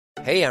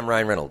Hey, I'm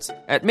Ryan Reynolds.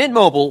 At Mint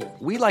Mobile,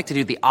 we like to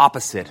do the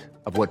opposite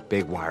of what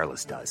Big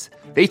Wireless does.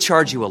 They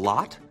charge you a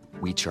lot,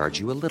 we charge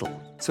you a little.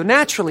 So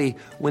naturally,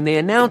 when they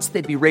announced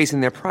they'd be raising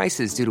their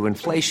prices due to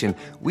inflation,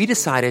 we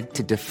decided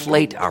to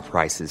deflate our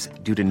prices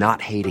due to not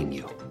hating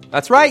you.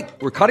 That's right.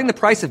 We're cutting the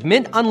price of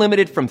Mint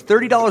Unlimited from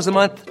 $30 a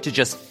month to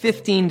just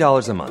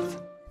 $15 a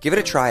month. Give it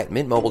a try at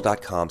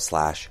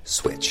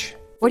mintmobile.com/switch.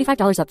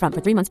 $45 up front for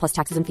 3 months plus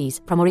taxes and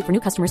fees. Promo rate for new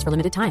customers for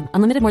limited time.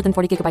 Unlimited more than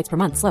 40 gigabytes per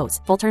month. Slows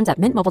full terms at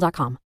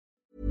mintmobile.com.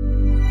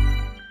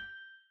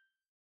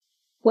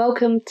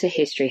 Welcome to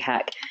History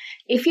Hack.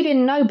 If you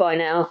didn't know by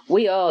now,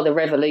 we are the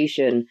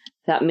revolution.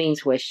 That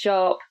means we're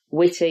sharp,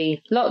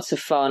 witty, lots of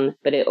fun,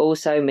 but it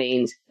also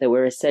means that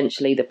we're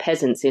essentially the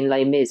peasants in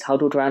Les Mis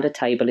huddled round a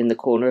table in the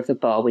corner of the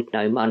bar with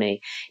no money.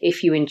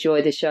 If you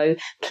enjoy the show,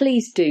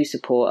 please do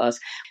support us.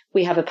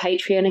 We have a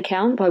Patreon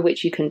account by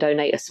which you can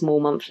donate a small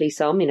monthly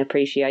sum in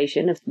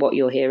appreciation of what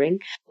you're hearing.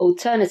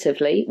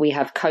 Alternatively, we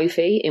have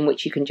Ko-fi, in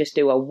which you can just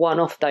do a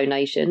one-off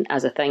donation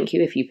as a thank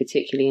you if you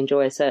particularly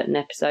enjoy a certain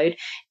episode.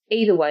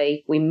 Either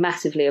way, we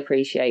massively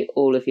appreciate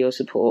all of your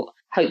support.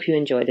 Hope you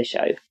enjoy the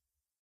show.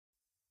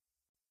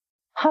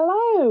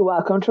 Hello,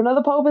 welcome to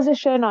another pole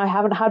position. I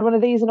haven't had one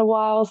of these in a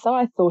while, so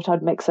I thought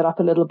I'd mix it up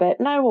a little bit.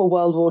 No more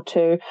World War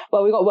II.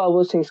 Well, we got World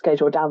War II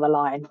scheduled down the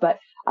line, but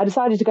I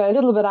decided to go a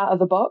little bit out of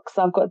the box.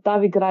 I've got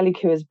David Gralik,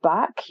 who is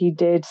back. He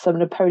did some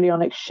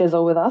Napoleonic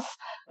shizzle with us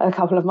a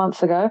couple of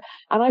months ago,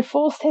 and I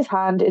forced his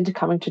hand into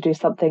coming to do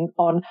something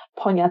on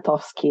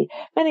Poniatowski.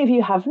 Many of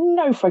you have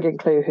no frigging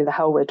clue who the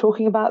hell we're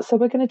talking about, so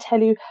we're going to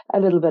tell you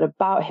a little bit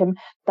about him.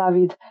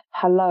 David,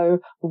 hello,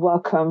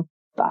 welcome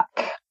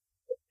back.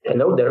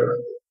 Hello there.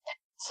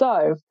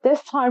 So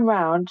this time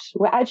round,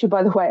 we're actually,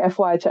 by the way,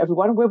 FYI to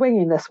everyone, we're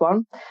winging this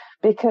one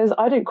because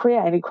I don't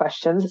create any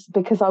questions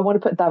because I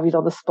want to put David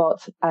on the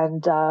spot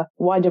and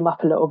wind him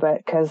up a little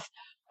bit because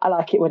I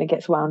like it when it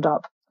gets wound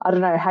up. I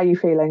don't know, how are you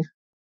feeling?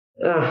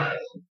 We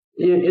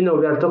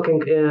are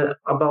talking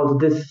about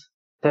this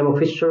time of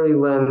history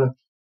when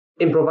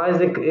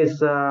improvising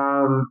is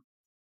a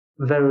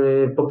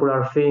very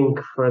popular thing.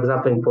 For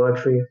example, in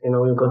poetry,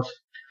 you've got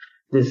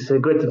this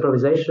great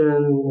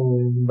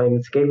improvisation by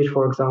Mickiewicz,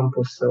 for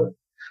example. So,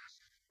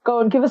 go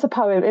on, give us a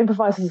poem.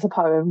 Improvise us a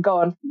poem. Go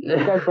on,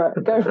 go for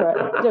it. Go for it.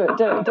 Do it.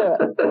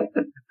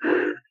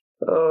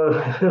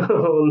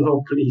 Oh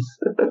no, please.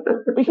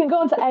 We can go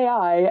on to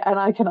AI, and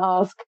I can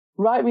ask,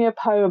 write me a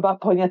poem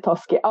about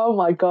Poniatowski. Oh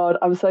my God,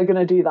 I'm so going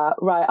to do that.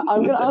 Right,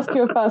 I'm going to ask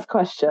you a first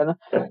question.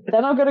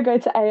 Then I'm going to go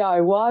to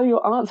AI while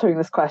you're answering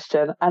this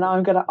question, and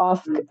I'm going to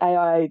ask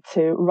AI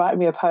to write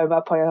me a poem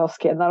about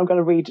Poniatowski, and then I'm going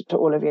to read it to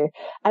all of you.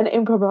 And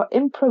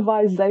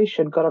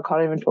improvisation. God, I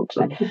can't even talk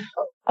today.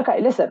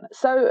 Okay, listen.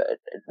 So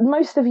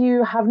most of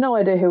you have no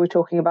idea who we're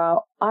talking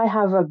about. I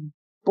have a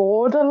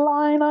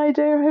borderline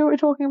idea of who we're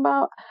talking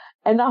about,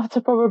 enough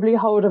to probably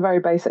hold a very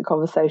basic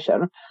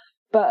conversation.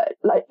 But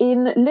like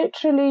in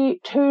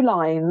literally 2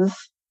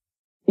 lines,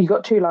 you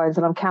got 2 lines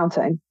and I'm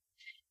counting.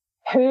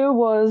 Who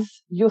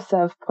was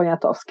Józef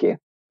Poniatowski?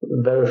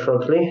 Very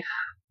shortly.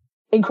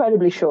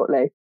 Incredibly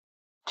shortly.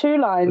 2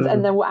 lines,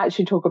 and then we'll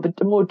actually talk a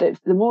bit more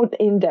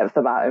in-depth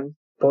about him.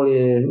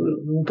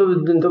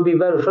 To be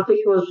very shortly,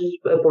 he was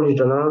a Polish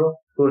general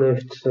who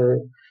lived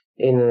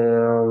in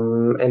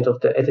end of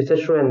the 18th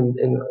century and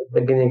in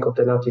beginning of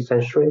the 19th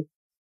century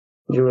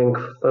during,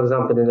 for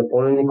example, the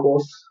Napoleonic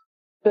Wars.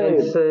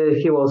 And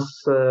he was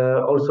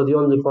also the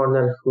only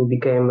foreigner who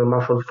became a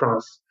Marshal of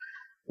France,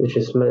 which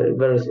is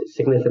very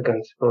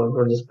significant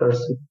for this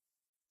person.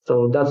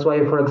 So that's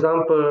why, for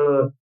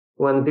example,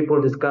 when people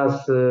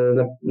discuss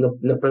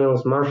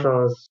Napoleon's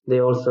marshals,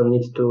 they also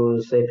need to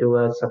say a few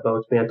words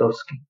about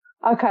Poniatowski.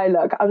 Okay,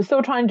 look, I'm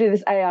still trying to do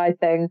this AI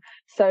thing,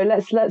 so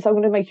let's. I'm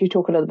going to make you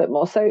talk a little bit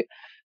more. So,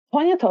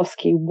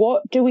 Poniatowski,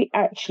 what do we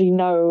actually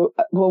know?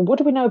 Well, what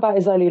do we know about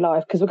his early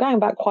life? Because we're going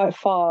back quite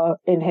far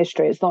in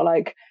history. It's not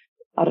like,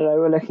 I don't know,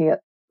 we're looking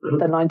at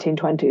the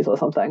 1920s or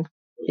something.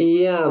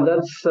 Yeah,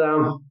 that's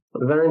a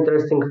very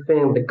interesting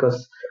thing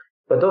because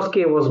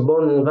Poniatowski was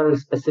born in a very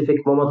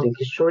specific moment in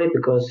history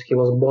because he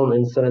was born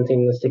in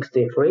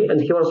 1763 and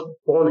he was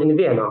born in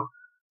Vienna.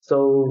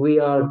 So we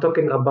are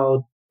talking about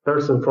a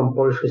person from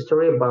Polish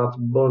history but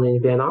born in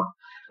Vienna.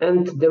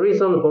 And the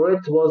reason for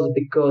it was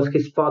because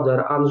his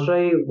father,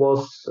 Andrzej,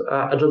 was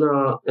a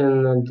general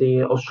in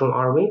the Austrian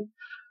army.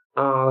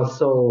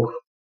 So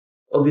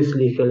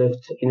obviously he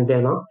lived in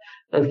Vienna.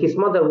 And his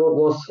mother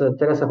was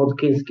Teresa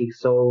Wodkiński.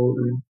 So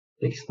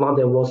his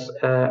mother was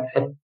a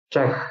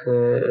Czech,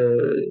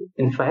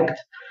 in fact.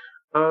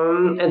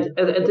 And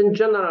in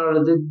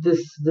general,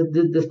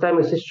 this time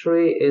in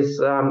history is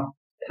a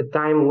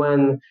time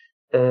when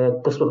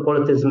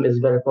cosmopolitanism is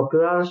very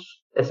popular,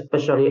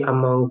 especially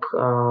among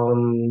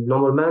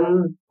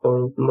noblemen,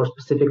 or more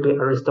specifically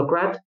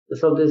aristocrats.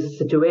 So this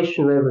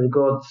situation where we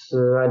got,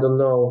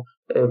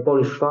 a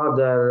Polish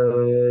father,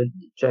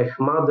 Czech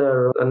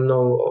mother,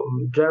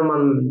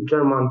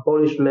 German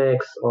Polish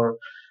mix, or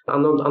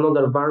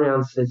another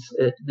variants.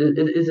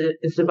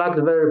 It's in fact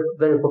very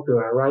very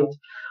popular, right?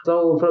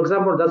 So, for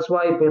example, that's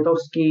why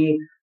Poniatowski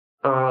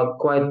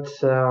quite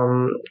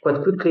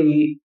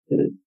quickly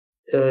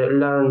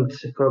learned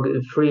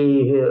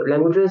three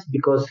languages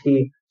because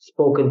he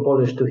spoke in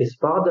Polish to his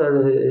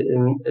father,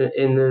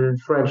 in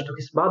French to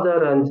his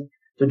mother, and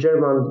to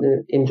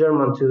German in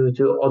German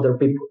to other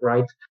people.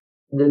 Right.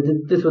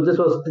 This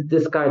was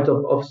this kind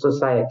of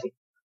society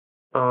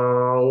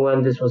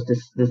when this was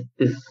this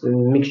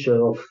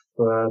mixture of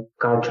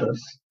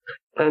cultures.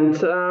 And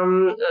this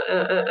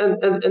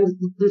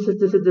is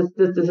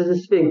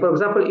this thing. For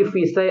example, if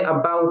we say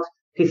about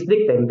his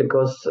nickname,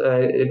 because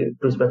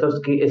Prince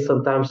Poniatowski is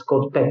sometimes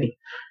called Pepi,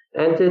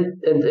 and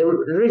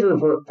the reason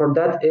for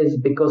that is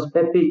because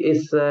Pepi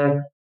is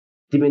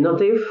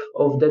diminutive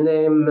of the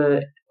name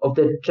of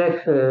the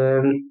Czech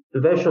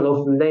version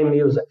of name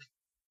Josef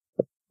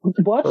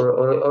What?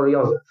 or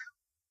Josef.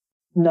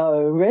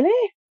 No,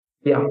 really?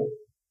 Yeah.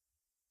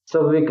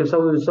 So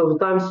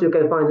sometimes you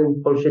can find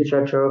in Polish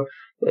literature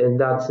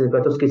that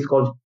Poniatowski is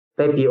called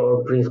Pepi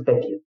or Prince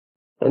Pepi,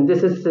 and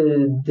this is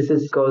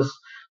because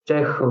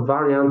Czech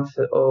variant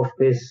of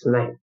his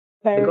name.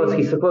 Because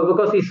his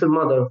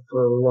mother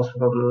was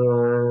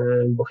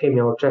from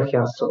Bohemia or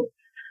Czechia. So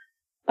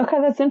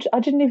okay, that's interesting. I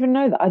didn't even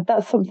know that.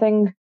 That's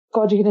something.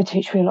 God, you're going to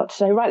teach me a lot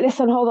today. Right,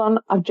 listen, hold on.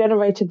 I've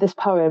generated this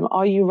poem.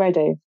 Are you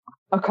ready?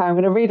 Okay, I'm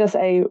going to read us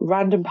a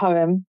random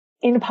poem.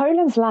 In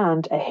Poland's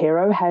land, a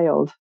hero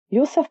hailed.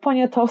 Józef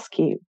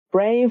Poniatowski,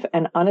 brave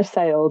and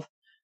unassailed,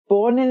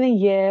 born in the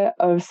year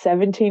of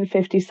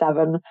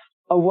 1757,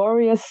 a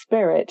warrior's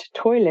spirit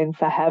toiling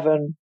for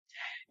heaven.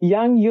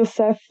 Young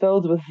Józef,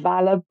 filled with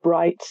valor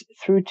bright,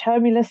 through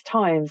tumultuous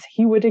times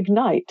he would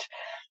ignite.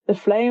 The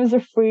flames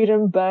of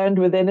freedom burned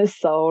within his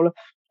soul,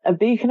 a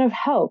beacon of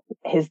help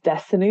his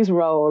destiny's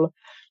role.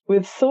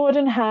 With sword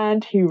in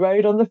hand he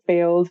rode on the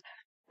field,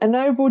 a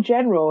noble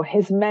general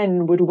his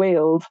men would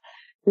wield,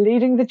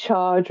 leading the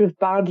charge with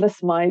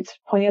boundless might,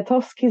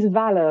 Poniatowski's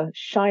valor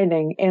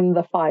shining in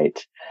the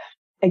fight.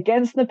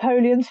 Against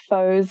Napoleon's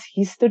foes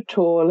he stood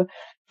tall,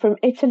 from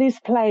Italy's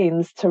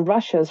plains to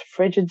Russia's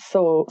frigid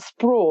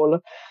sprawl.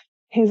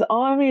 His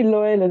army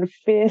loyal and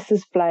fierce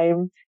as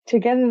flame,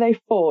 together they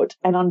fought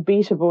an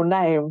unbeatable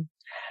name.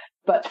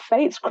 But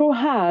fate's cruel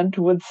hand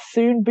would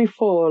soon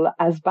befall,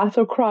 as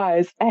battle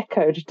cries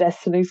echoed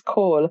destiny's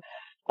call.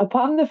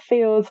 Upon the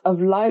fields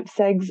of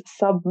Leipzig's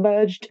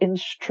submerged in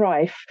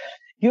strife,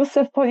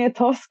 Józef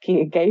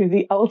Poniatowski gave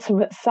the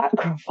ultimate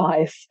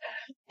sacrifice.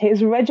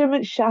 His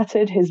regiment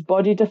shattered, his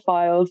body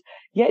defiled,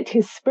 yet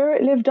his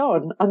spirit lived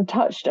on,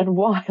 untouched and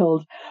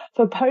wild.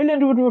 For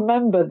Poland would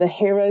remember the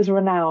hero's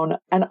renown,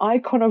 an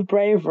icon of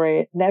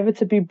bravery, never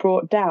to be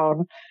brought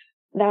down.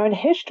 Now in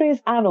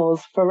history's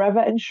annals,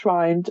 forever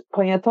enshrined,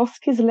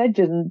 Poniatowski's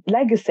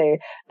legacy,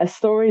 a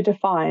story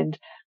defined,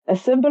 a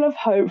symbol of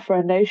hope for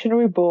a nation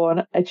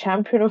reborn, a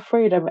champion of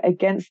freedom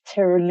against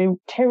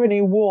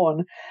tyranny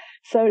worn.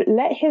 So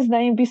let his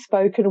name be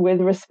spoken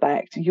with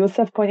respect.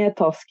 Józef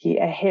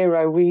Poniatowski, a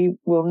hero we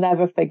will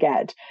never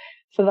forget.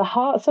 For the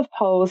hearts of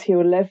Poles he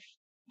will live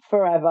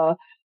forever,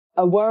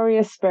 a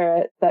warrior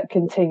spirit that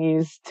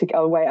continues to...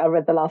 Oh, wait, I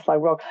read the last line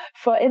wrong.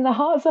 For in the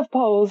hearts of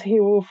Poles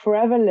he will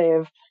forever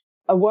live,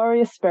 a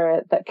warrior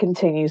spirit that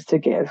continues to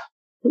give.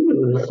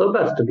 Not so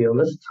bad, to be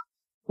honest.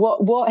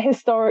 What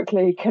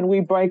historically can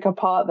we break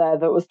apart there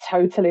that was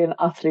totally and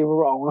utterly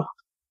wrong?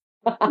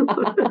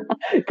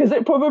 Because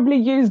it probably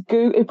used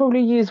Google. It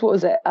probably used, what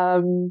was it?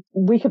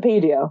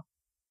 Wikipedia.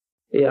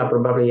 Yeah,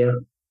 probably, yeah.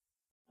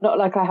 Not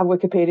like I have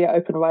Wikipedia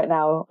open right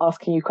now,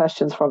 asking you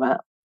questions from it.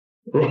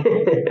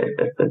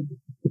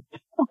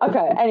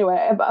 Okay.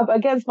 Anyway,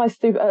 against my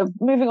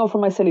moving on from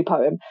my silly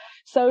poem.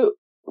 So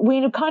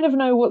we kind of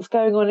know what's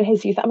going on in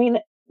his youth. I mean,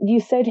 you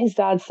said his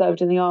dad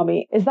served in the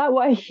army. Is that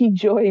why he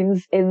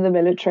joins in the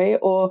military,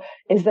 or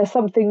is there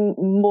something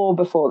more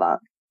before that?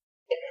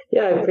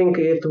 Yeah, I think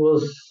it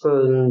was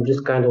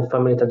just kind of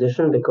family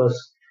tradition because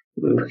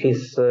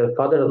his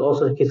father and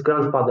also his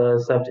grandfather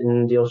served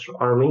in the Austrian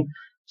army.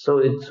 So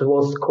it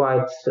was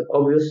quite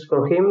obvious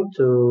for him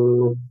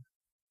to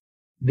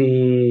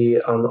be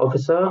an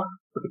officer,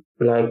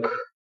 like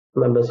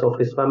members of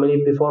his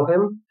family before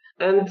him.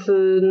 And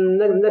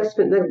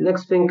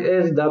next thing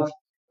is that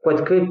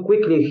quite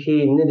quickly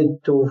he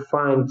needed to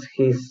find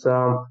his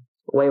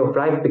way of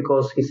life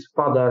because his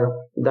father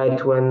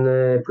died when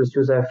Prince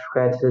Joseph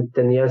had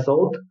 10 years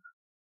old.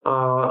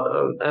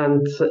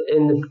 And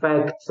in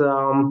fact,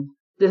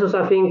 this was,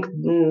 I think,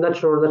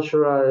 natural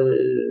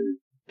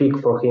peak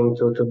for him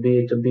to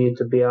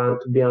be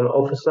an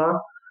officer.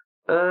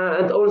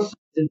 And also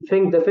the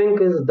thing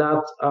is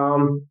that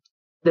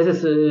this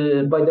is,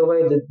 by the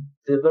way,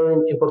 the very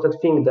important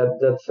thing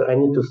that I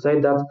need to say,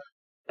 that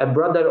a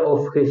brother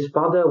of his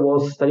father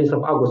was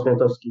Stanisław August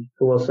Poniatowski,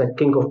 who was a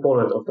king of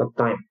Poland of that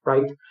time,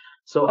 right?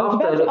 So I was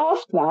about to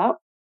ask that.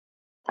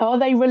 Are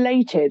they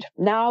related?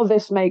 Now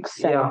this makes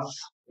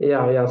sense.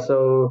 Yeah.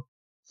 So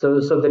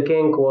the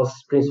king was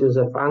Prince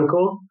Joseph's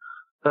uncle.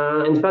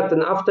 In fact,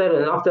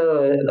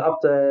 after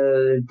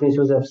Prince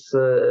Joseph's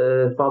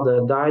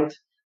father died,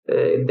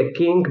 the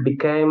king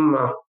became,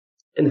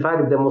 in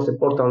fact, the most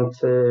important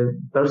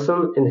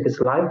person in his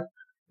life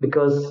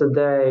because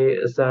they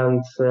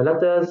sent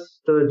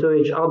letters to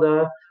each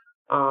other,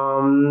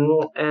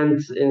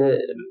 and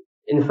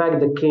in fact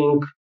the king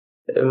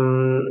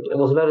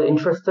was very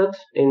interested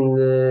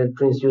in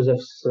Prince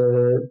Joseph's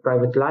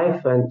private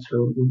life and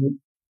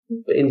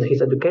in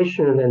his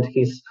education and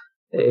his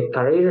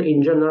career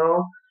in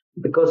general,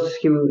 because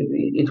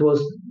it was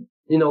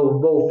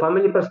both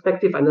family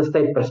perspective and a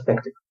state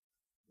perspective,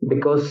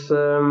 because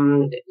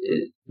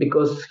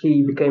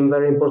he became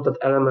very important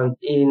element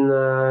in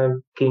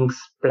king's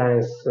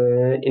plans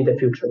in the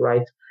future,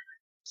 right?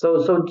 So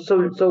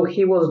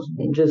he was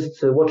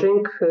just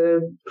watching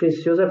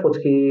Prince Joseph what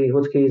he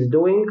is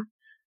doing,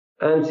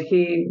 and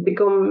he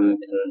become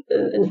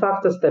in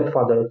fact a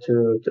stepfather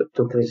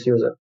to Prince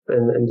Joseph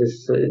in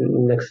this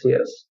next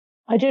years.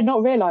 I did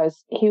not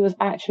realize he was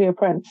actually a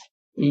prince.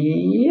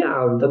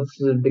 Yeah,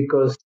 that's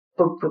because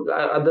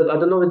I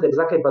don't know it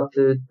exactly, but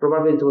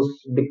probably it was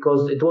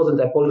because it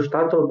wasn't a Polish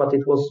title, but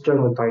it was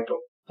German title.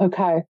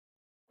 Okay,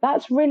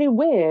 that's really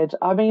weird.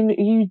 I mean,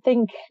 you'd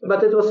think,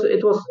 but it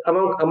was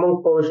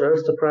among Polish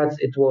aristocrats.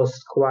 It was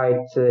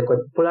quite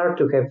popular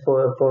to have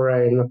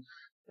foreign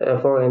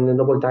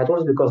noble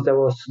titles, because there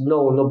was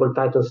no noble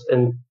titles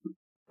in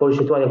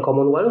Polish-Lithuanian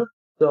Commonwealth.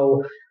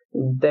 So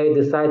they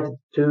decided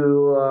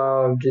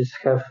to just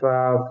have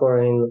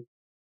foreign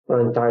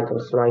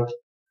titles, right?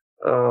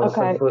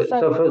 okay,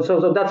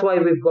 so that's why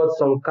we've got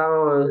some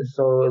counts.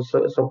 So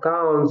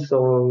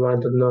I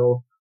don't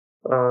know.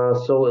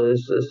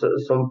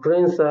 Some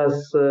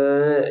princess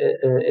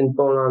in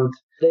Poland.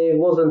 They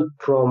wasn't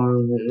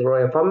from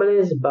royal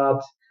families,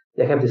 but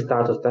they have the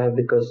status there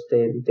because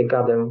they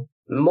got them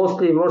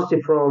mostly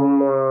from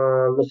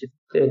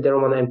the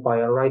Roman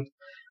Empire, right?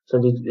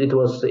 So it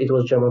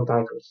was German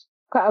titles.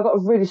 Okay, I've got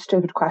a really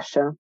stupid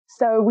question.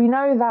 So we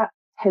know that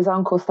his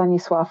uncle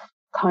Stanisław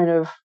kind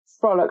of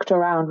frolicked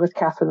around with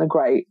Catherine the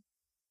Great.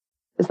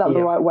 Is that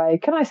the right way?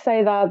 Can I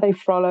say that they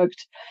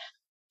frolicked?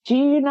 Do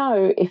you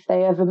know if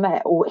they ever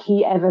met, or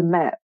he ever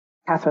met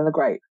Catherine the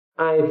Great?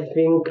 I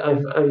think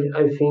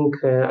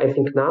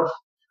not.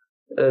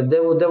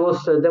 There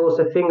was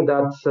a thing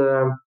that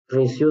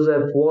Prince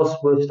Joseph was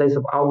with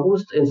Stanisław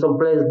August in some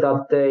place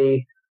that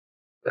they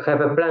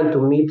have a plan to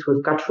meet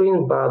with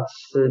Catherine, but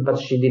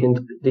she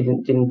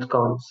didn't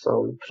come.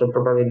 So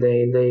probably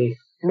they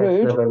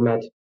have never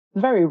met.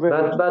 Very rude.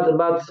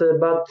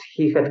 But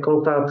he had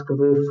contact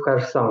with her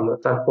son,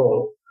 Tsar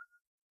Paul.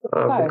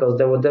 Because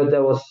there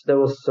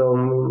was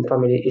some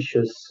family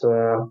issues,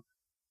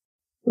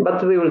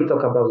 but we will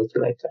talk about it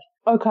later.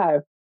 Okay,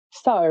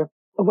 so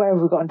where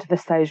have we gotten to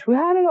this stage? We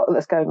had a lot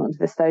that's going on to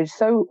this stage.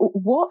 So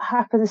what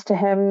happens to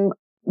him?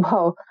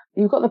 Well,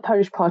 you've got the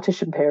Polish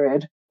partition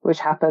period, which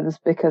happens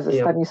because of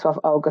Stanisław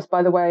August.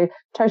 By the way,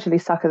 totally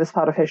suck at this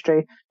part of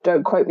history.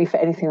 Don't quote me for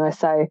anything I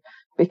say,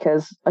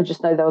 because I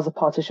just know there was a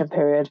partition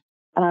period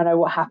and I know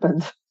what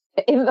happens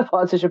in the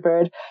partition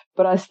period,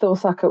 but I still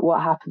suck at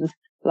what happens,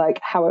 like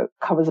how it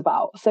comes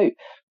about. So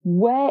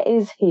where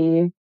is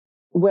he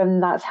when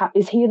that's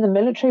is he in the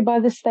military by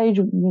this stage?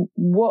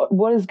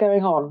 What is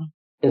going on?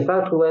 In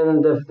fact,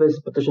 when the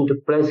first petition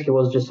took place, he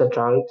was just a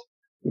child,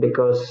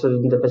 because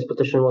the first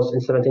petition was in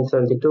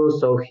 1772.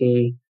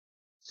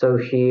 So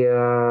he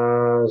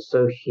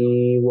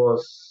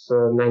was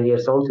 9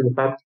 years old, in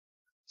fact.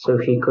 So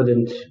he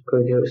couldn't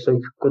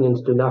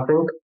do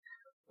nothing.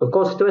 Of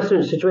course, the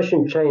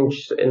situation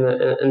changed in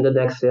the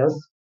next years.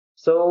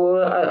 So,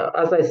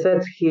 as I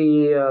said,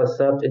 he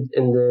served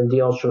in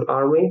the Austrian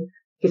army.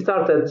 He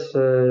started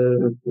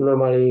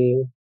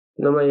normally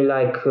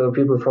like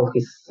people from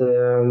his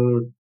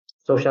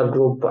social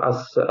group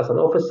as an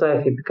officer.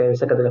 He became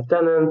second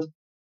lieutenant,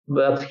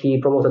 but he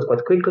promoted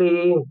quite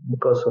quickly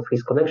because of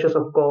his connections,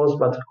 of course,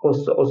 but of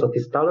course also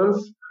his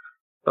talents,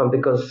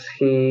 because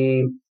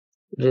he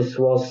just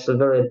was a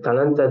very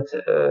talented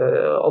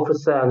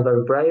officer and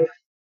very brave.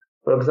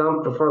 For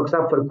example,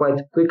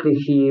 quite quickly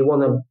he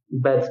won a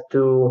bet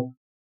to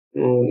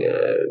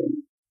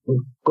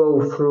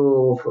go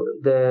through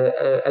the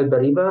Elbe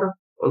River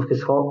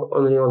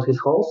only on his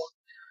horse,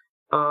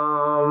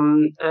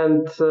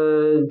 and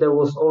there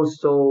was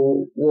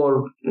also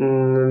war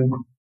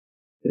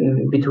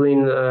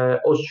between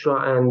Austria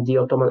and the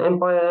Ottoman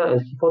Empire, and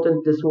he fought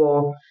in this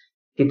war.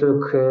 He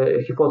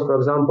fought, for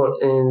example,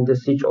 in the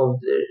siege of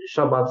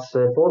Shabat's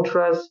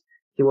fortress.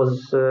 He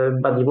was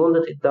badly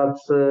wounded in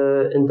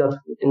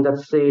that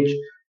siege,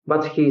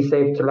 but he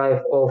saved the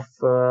life of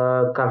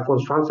Karl von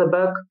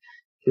Schwarzenberg.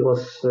 He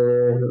was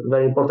a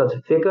very important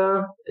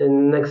figure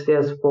in next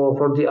years for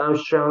the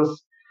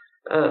Austrians.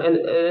 And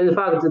in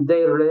fact,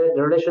 their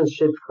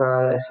relationship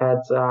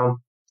had a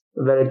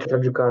very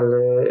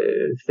tragical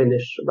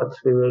finish, but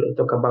we will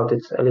talk about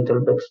it a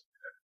little bit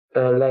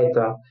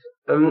later.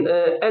 And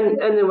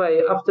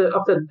anyway, after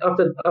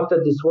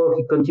this war,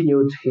 he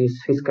continued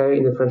his career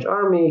in the French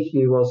army.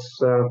 He was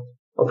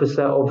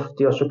officer of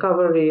the Austrian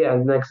cavalry,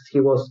 and next he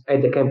was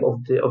at the camp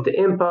of the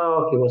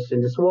Empire. He was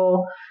in this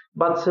war,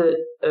 but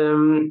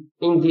in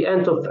the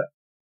end of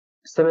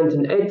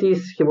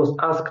 1780s, he was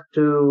asked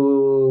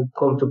to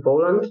come to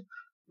Poland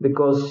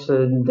because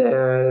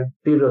the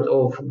period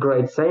of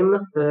Great Sejm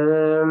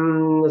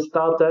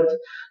started.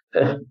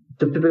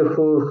 To people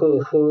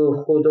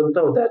who don't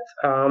know that,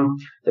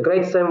 the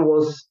Great Sejm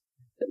was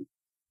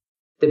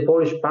the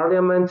Polish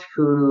parliament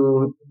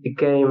who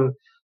became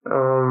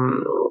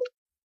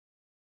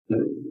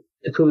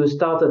who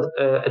started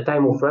a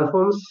time of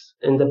reforms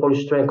in the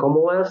Polish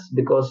Commonwealth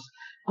because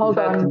Hold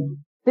on.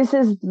 This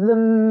is the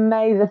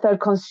May the 3rd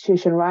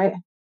Constitution, right?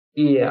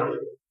 Yeah.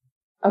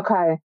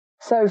 Okay.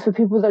 So for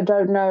people that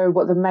don't know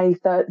what the May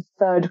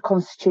 3rd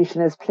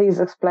Constitution is, please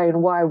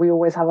explain why we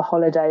always have a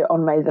holiday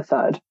on May the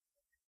 3rd.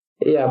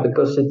 Yeah,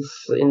 because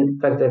it's in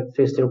fact the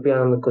first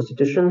European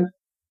Constitution.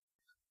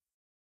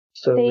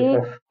 So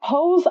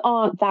Poles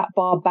aren't that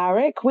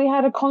barbaric. We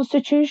had a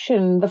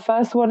constitution, the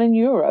first one in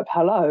Europe.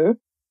 Hello.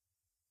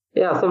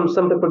 Yeah,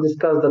 some people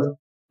discuss that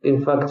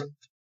in fact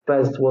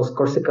first was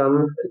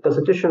Corsican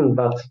constitution,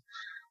 but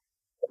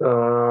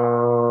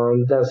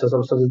there's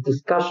some sort of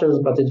discussions.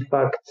 But in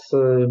fact,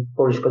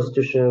 Polish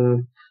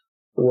constitution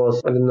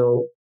was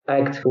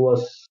act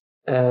was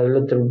a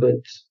little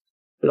bit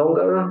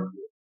longer.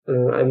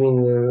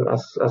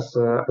 As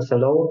a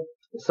law.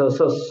 So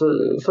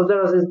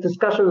there is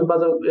discussion,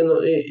 but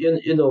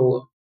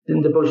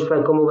in the Polish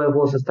Commonwealth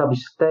was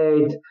established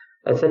state,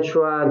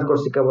 etc. And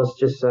Corsica was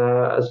just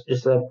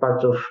a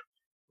part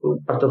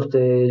of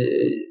the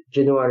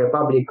Genoa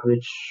Republic,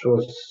 which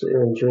was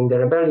during the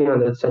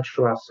rebellion,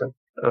 etc. So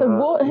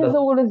what has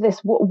all of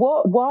this?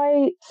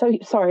 Why? So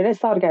sorry, let's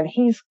start again.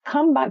 He's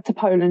come back to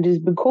Poland. He's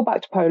been called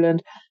back to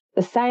Poland.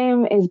 The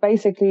Sejm is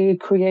basically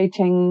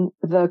creating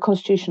the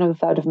Constitution of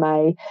the 3rd of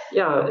May.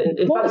 Yeah,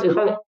 in fact,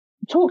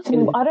 talk to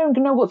me. I don't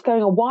know what's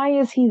going on. Why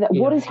is he that?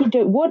 Yeah. What is he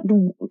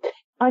doing?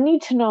 I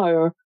need to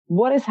know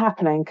what is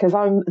happening because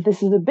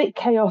this is a bit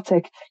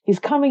chaotic. He's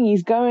coming,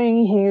 he's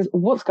going,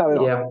 what's going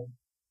on?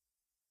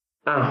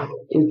 Yeah.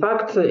 In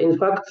fact, this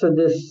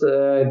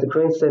the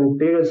Great Sejm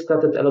period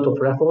started a lot of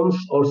reforms.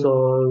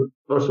 Also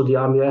the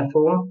army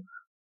reform.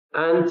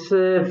 And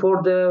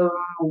for the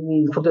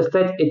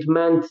state, it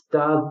meant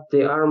that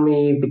the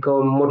army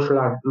became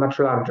much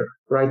larger,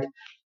 right?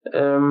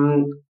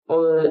 In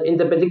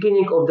the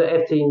beginning of the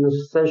 18th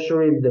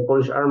century, the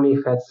Polish army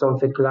had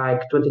something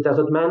like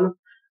 20,000 men,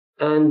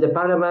 and the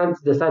parliament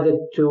decided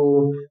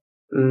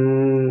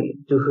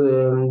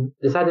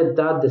decided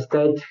that the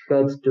state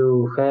had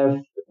to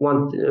have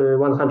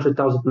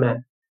 100,000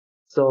 men.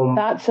 So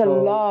that's a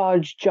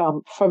large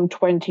jump from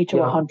 20 to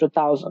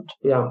 100,000.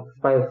 Yeah,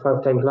 five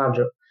times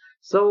larger.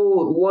 So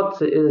what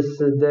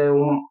is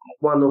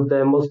one of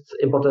the most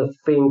important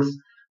things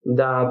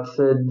that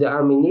the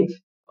army needs?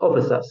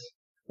 Officers,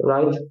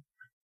 right?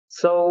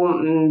 So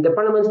the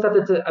parliament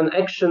started an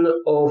action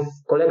of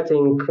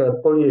collecting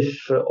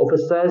Polish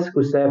officers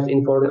who served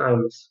in foreign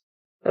armies.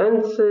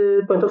 And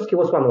Poniatowski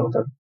was one of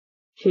them.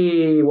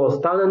 He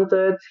was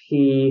talented.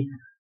 He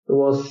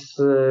was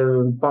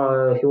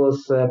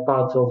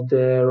part of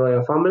the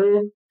royal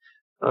family.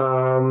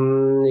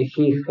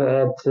 He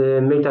had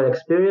military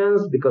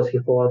experience because he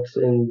fought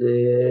in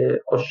the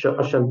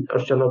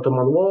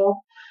Austrian-Ottoman War.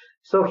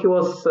 So he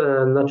was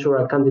a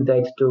natural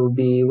candidate to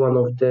be one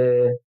of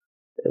the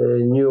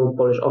new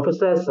Polish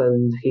officers,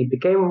 and he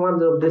became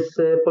one of these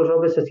Polish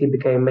officers. He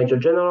became Major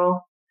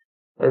General,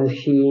 and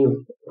he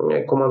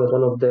commanded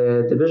one of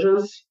the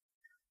divisions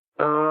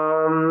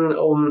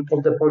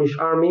of the Polish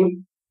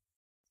army.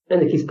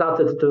 And he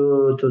started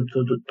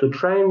to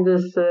train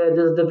this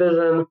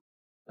division.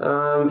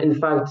 In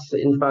fact,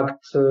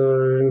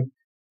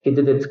 he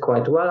did it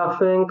quite well, I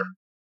think.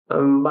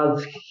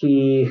 But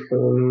he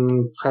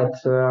had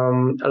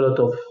a lot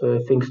of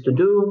things to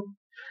do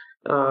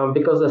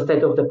because the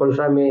state of the Polish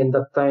army at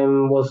that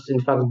time was, in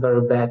fact,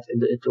 very bad.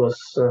 It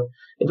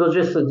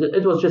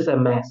was just a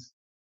mess,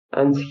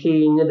 and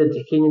he needed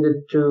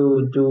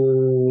to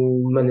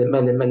do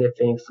many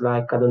things.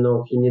 Like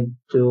he needed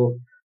to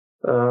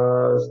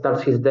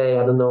start his day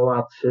at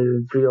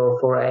 3 or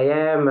 4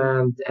 a.m.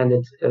 and end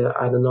it in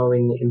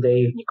the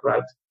evening,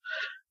 right?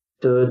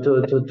 To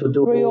do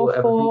 3 or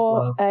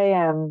 4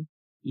 a.m.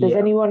 Does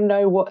anyone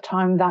know what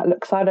time that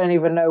looks? I don't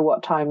even know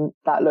what time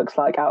that looks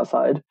like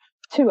outside.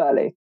 Too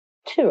early.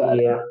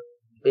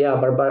 Yeah,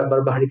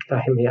 barbaric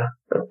time. Yeah.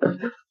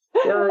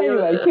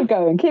 Anyway, keep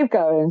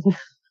going.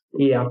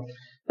 Yeah.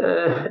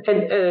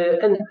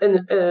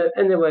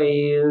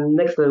 Anyway,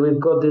 next we've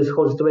got this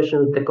whole situation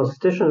with the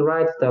constitution,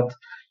 right? That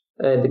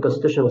the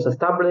constitution was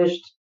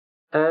established,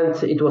 and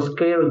it was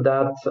clear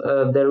that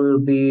there will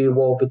be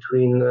war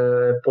between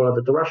Poland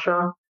and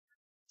Russia.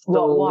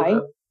 So, why?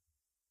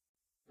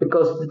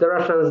 Because the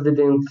Russians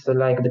didn't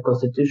like the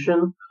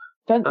constitution.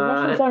 The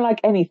Russians don't like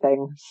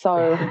anything,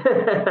 so.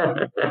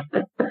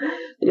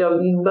 Yeah,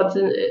 but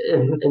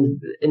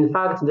in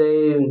fact,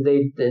 they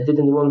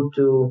didn't want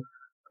to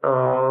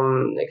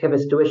have a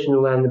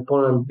situation when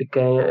Poland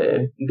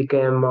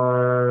became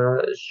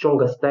a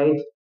stronger state,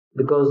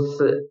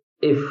 because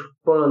if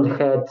Poland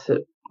had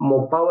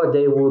more power,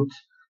 they would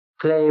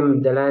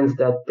claim the lands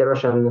that the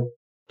Russian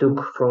took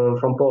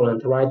from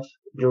Poland, right?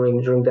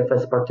 During the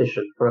first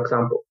partition, for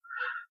example.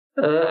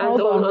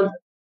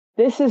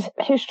 This is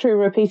history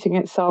repeating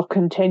itself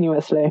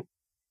continuously.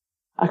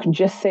 I can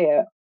just see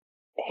it,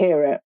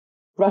 hear it.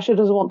 Russia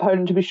doesn't want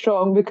Poland to be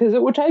strong because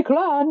it will take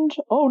land.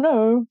 Oh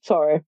no,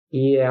 sorry.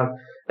 Yeah.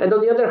 And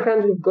on the other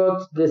hand, we've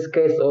got this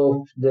case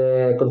of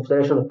the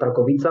Confederation of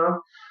Targowica,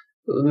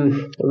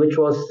 which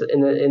was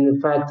in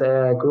fact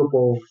a group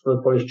of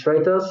Polish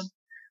traitors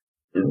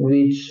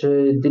which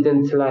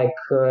didn't like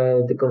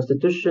the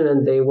constitution,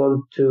 and they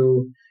want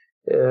to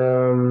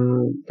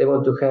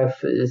have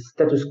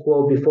status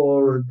quo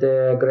before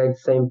the Great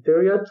Sejm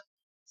period.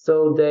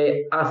 So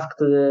they asked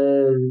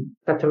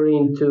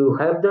Catherine to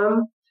help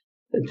them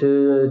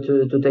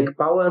to take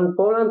power in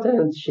Poland,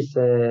 and she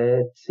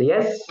said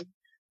yes.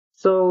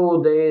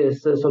 So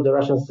the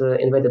Russians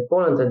invaded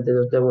Poland, and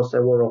there was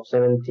a war of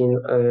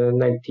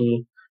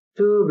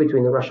 1792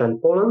 between Russia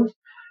and Poland.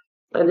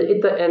 And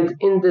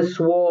in this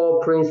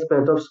war, Prince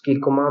Poniatowski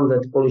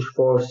commanded Polish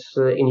force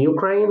in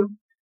Ukraine.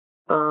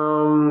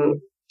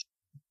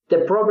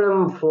 The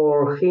problem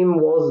for him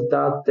was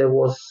that there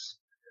was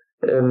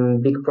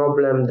big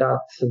problem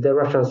that the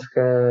Russians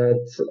had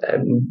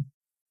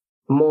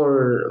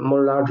more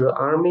larger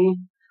army.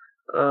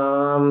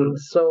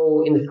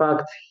 So in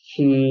fact,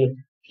 he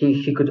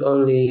could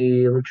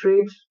only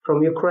retreat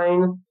from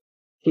Ukraine.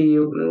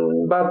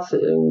 But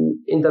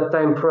in that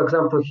time, for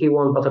example, he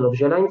won Battle of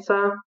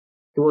Zieleńce.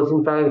 It was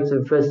in fact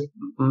the first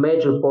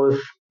major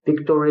Polish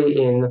victory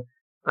in,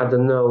 I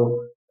don't know,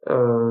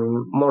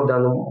 more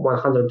than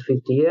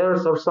 150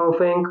 years or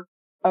something.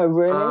 Oh,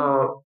 really?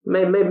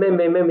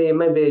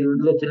 Maybe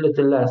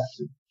little less.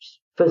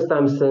 First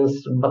time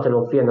since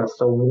Battle of Vienna,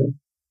 so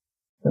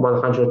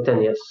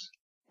 110 years.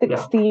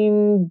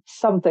 16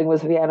 something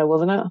was Vienna,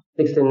 wasn't it?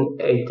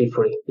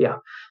 1683, yeah.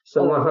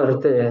 So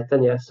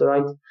 110 years,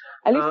 right?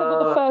 At least I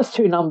got the first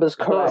two numbers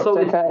correct,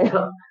 okay.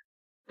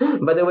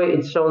 By the way,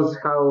 it shows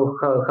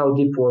how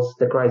deep was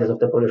the crisis of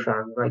the Polish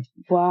army, right?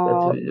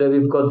 Wow. That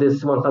we've got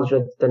this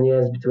 110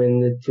 years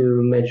between the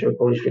two major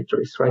Polish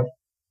victories, right?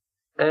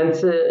 And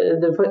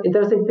the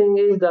interesting thing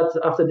is that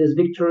after this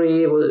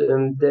victory,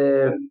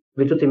 the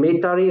Virtuti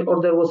Militari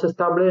order was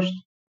established.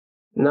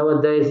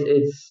 Nowadays,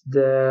 it's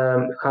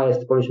the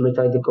highest Polish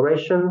military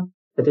decoration,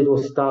 but it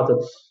was started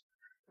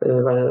after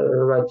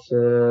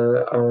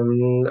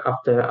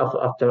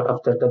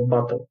that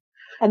battle.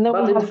 And then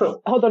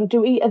hold on,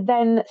 do we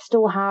then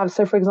still have,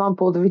 so for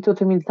example, the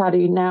Virtuti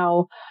Militari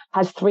now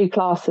has 3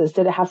 classes.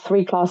 Did it have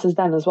 3 classes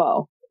then as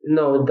well?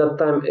 No, at that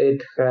time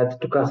it had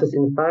 2 classes,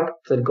 in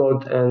fact,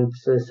 gold and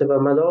silver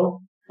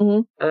medal.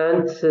 Mm-hmm.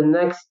 And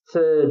next,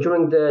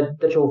 during the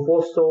Duchy of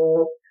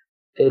Warsaw,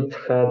 it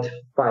had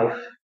 5.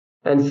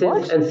 And there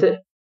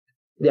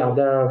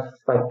are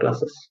 5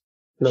 classes.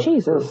 No,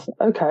 Jesus,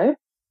 okay.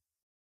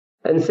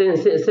 And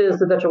since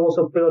the Duchy of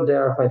Warsaw period,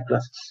 there are 5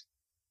 classes.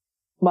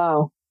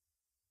 Wow.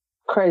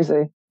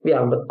 Crazy.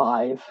 Yeah, but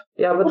 5.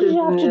 Yeah, but what did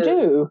you have to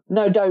do?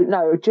 No, don't.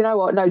 No, do you know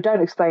what? No,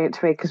 don't explain it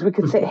to me, because we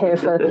could sit here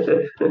for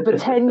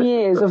 10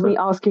 years of me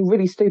asking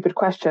really stupid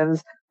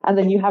questions, and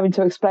then you having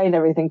to explain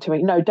everything to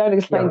me. No, don't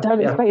explain. Don't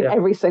explain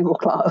every single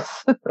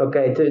class.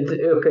 Okay.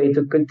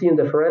 To continue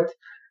the thread.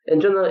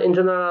 In general,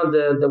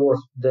 the war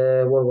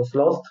was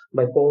lost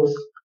by Poles,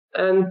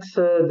 and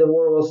the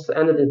war was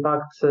ended, in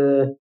fact,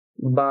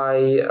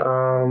 by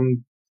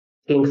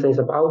King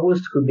Stanisław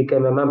August, who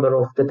became a member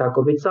of the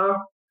Targowica.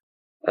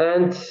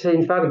 And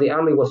in fact, the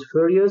army was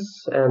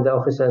furious, and the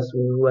officers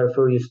were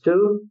furious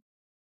too,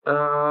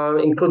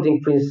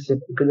 including Prince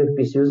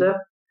Józef.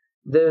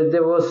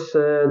 There was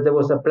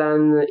a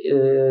plan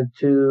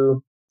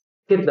to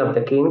kidnap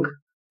the king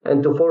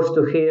and to force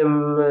to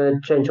him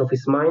change of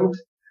his mind.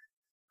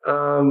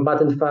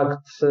 But in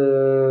fact,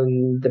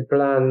 the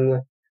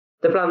plan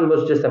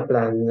was just a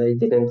plan. They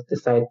didn't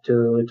decide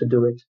to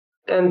do it.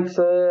 And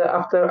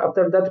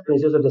after that,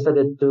 Prince Józef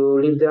decided to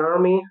leave the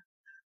army.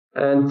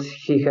 And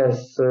he had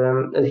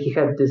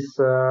this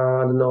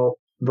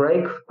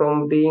break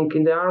from being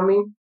in the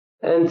army.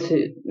 And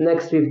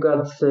next we've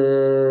got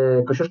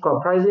Kościuszko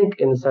uprising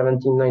in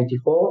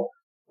 1794,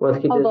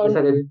 when he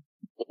decided.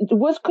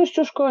 Was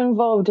Kościuszko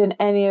involved in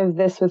any of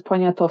this with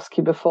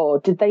Poniatowski before?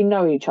 Did they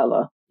know each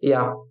other?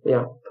 Yeah.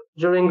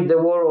 During the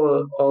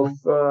war of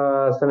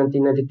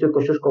 1792,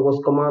 Kościuszko was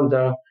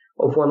commander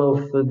of one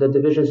of the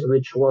divisions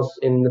which was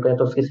in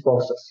Poniatowski's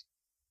forces.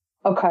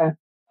 Okay.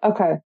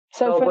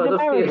 So for the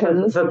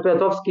Americans...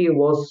 Poniatowski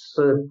was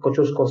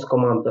Kościuszko's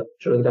commander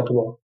during that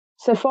war.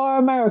 So for our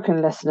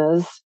American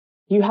listeners,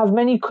 you have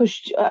many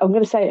I'm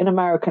going to say it in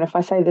American. If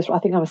I say this, I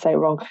think I'm going to say it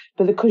wrong.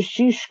 But the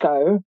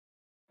Kościuszko,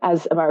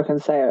 as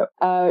Americans say it,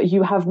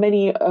 you have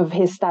many of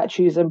his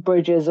statues and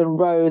bridges and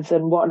roads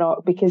and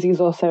whatnot, because he's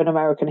also an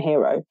American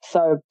hero.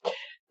 So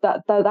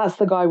that's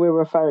the guy we're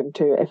referring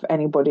to, if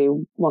anybody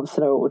wants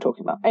to know what we're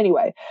talking about.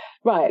 Anyway,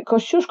 right,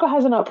 Kościuszko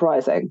has an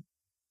uprising.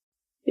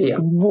 Yeah.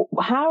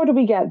 How do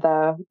we get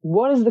there?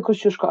 What is the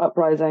Kościuszko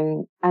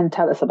uprising? And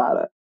tell us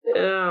about it.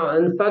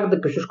 In fact, the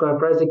Kościuszko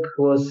uprising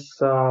was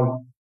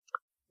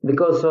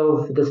because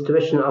of the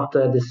situation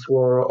after this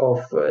war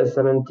of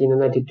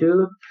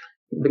 1792.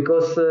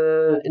 because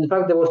in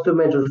fact there was two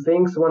major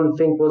things. One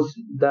thing was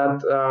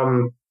that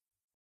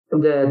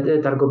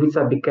the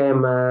Targowica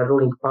became a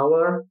ruling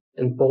power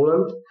in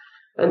Poland.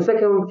 And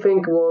second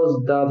thing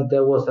was that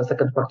there was a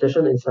second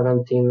partition in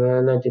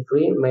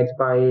 1793 made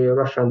by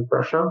Russia and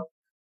Prussia.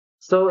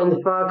 So in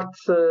fact,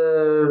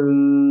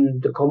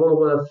 the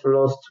Commonwealth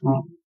lost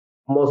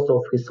most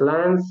of his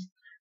lands,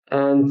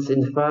 and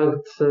in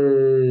fact,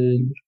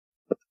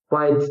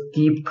 quite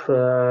deep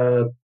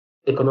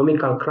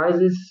economical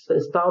crisis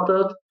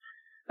started.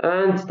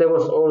 And there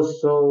was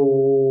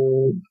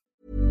also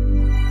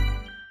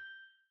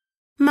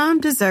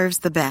Mom deserves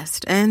the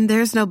best, and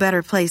there's no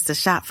better place to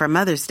shop for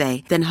Mother's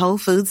Day than Whole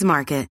Foods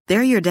Market.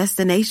 They're your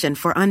destination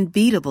for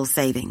unbeatable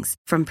savings,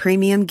 from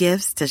premium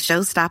gifts to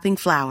show-stopping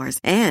flowers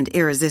and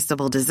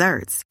irresistible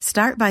desserts.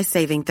 Start by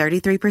saving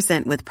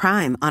 33% with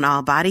Prime on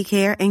all body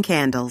care and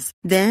candles.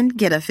 Then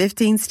get a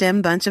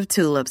 15-stem bunch of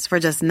tulips for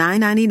just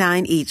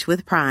 $9.99 each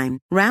with Prime.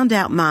 Round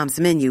out Mom's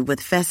menu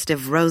with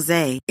festive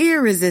rosé,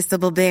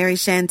 irresistible berry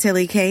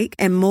chantilly cake,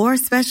 and more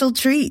special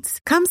treats.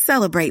 Come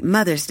celebrate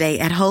Mother's Day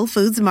at Whole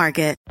Foods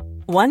Market.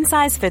 One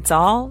size fits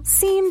all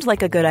seemed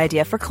like a good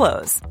idea for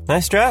clothes.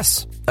 Nice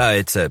dress.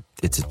 It's a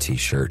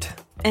t-shirt.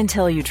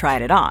 Until you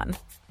tried it on.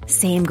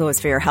 Same goes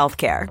for your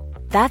healthcare.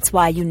 That's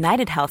why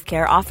United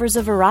Healthcare offers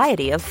a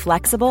variety of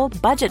flexible,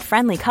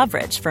 budget-friendly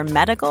coverage for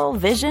medical,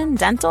 vision,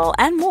 dental,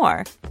 and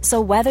more. So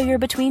whether you're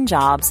between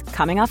jobs,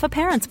 coming off a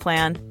parent's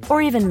plan,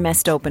 or even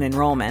missed open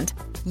enrollment,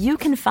 you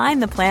can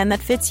find the plan that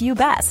fits you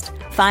best.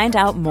 Find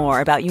out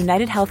more about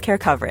United Healthcare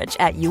coverage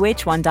at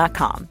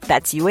uh1.com.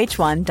 That's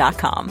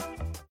uh1.com.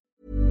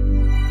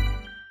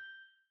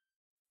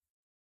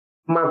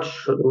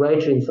 much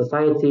rage in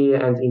society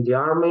and in the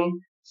army.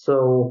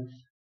 So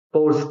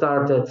Paul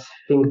started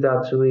think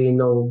that we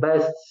know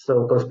best.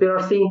 So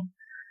conspiracy,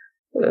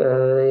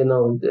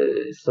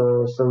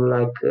 some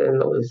like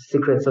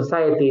secret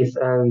societies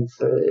and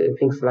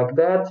things like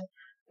that.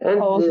 And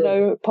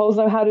Poles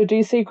know how to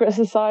do secret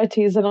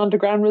societies and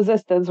underground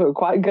resistance. We're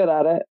quite good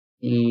at it.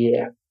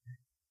 Yeah.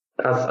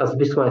 As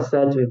Bismarck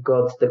said, we've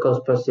got the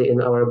conspiracy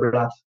in our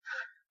blood.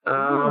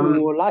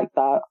 Like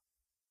that.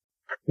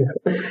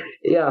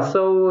 Yeah,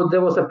 so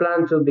there was a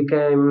plan to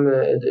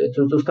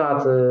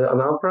start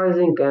an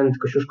uprising, and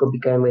Kosciuszko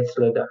became its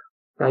leader,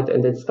 right?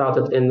 And it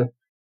started in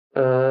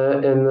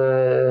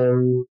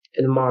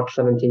March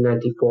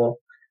 1794.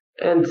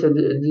 And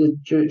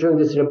during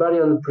this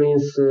rebellion,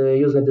 Prince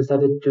Józef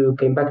decided to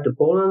come back to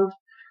Poland,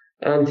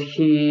 and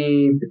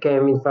he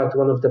became, in fact,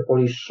 one of the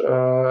Polish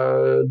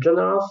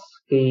generals.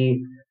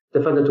 He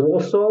defended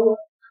Warsaw,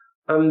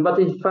 but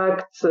in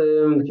fact,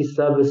 his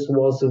service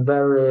was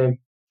very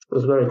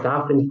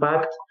tough. In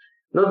fact,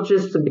 not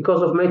just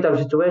because of military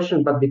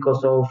situation, but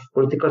because of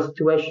political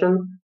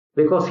situation,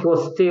 because he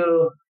was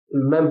still a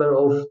member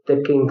of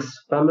the king's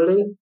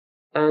family,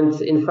 and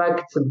in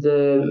fact,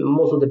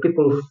 most of the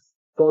people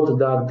thought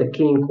that the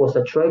king was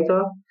a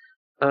traitor,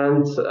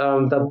 and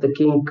that the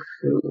king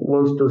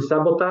wants to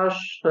sabotage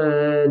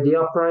the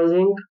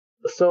uprising.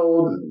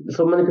 So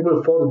many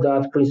people thought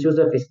that Prince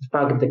Józef is in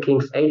fact the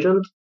king's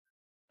agent,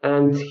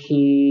 and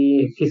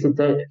his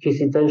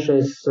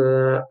intentions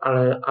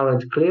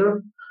aren't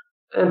clear.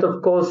 And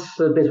of course,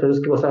 Prince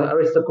Poniatowski was an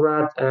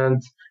aristocrat, and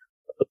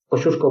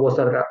Kosciuszko was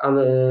a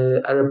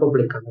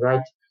Republican,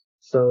 right?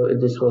 So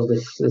this was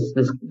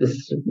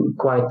this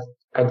quite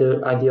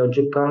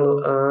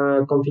ideological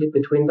conflict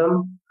between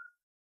them.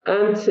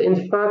 And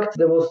in fact,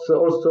 there was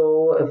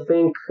also a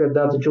thing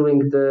that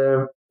during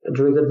the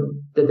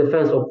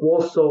defense of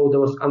Warsaw, there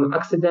was an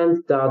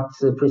accident that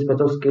Prince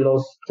Poniatowski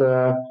lost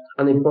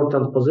an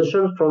important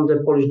position from the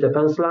Polish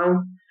defense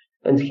line,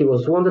 and he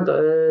was wounded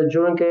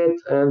during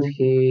it, and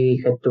he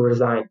had to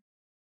resign.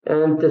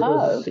 And this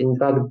was, in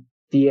fact,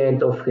 the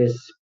end of his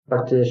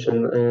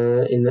participation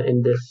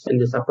in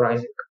this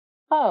uprising.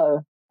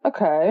 Oh,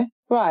 okay,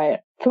 right.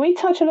 Can we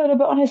touch a little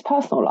bit on his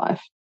personal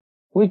life?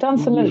 We've done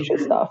some military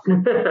stuff.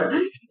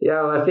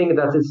 Yeah, I think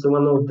that is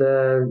one of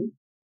the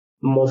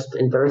most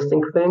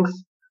interesting things.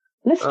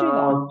 Let's do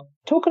that.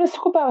 Let's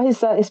talk about his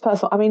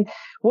personal. I mean,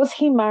 was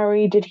he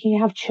married? Did he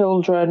have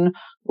children?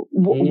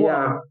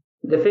 Yeah,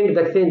 the thing is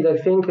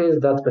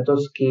that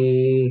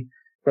Poniatowski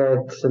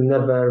had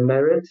never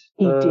married.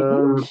 He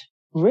didn't?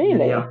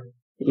 Really?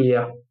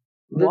 Yeah.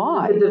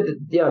 Why?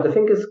 The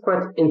thing is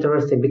quite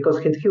interesting because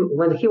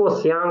when he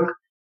was young,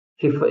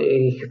 he fell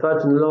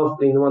in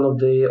love in one of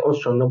the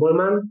Austrian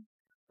noblemen,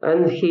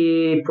 and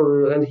he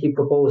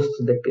proposed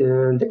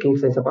the King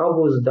Saint of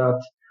August that,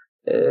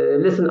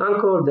 listen,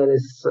 uncle, there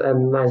is a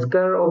nice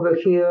girl over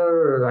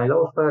here, I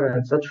love her,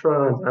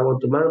 etc., and I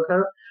want to marry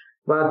her.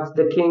 But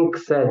the king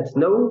said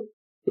no.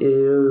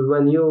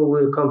 When you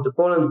will come to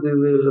Poland, we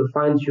will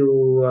find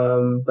you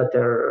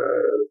better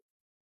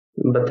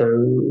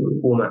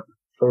woman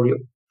for you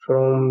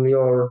from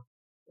your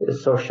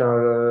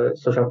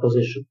social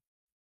position,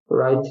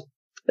 right?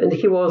 And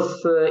he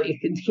was I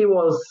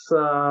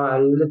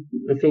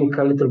think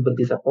a little bit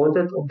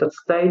disappointed of that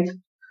state.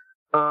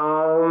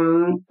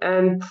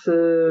 And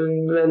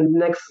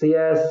next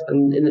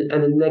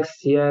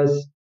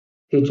years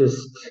he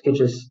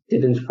just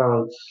didn't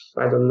found,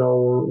 I don't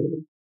know,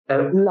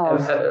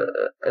 Love.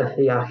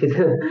 he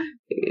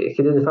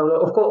didn't found.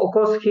 Of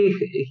course,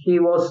 he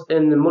was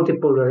in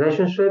multiple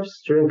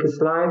relationships during his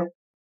life.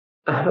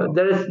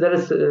 There is,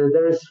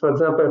 for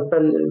example, a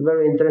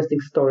very interesting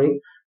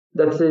story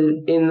that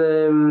in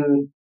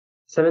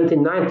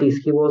 1790s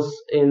he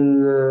was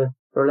in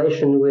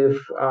relation with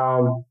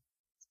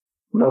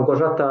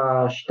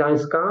Małgorzata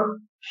Sztańska.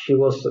 She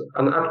was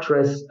an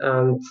actress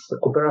and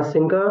opera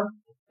singer,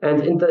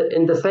 and in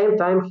the same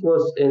time he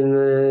was in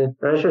a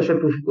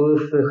relationship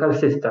with her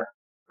sister,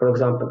 for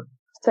example.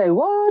 Say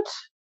what?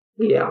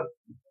 Yeah,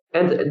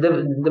 and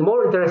the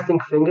more interesting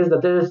thing is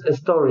that there is a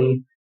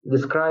story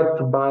described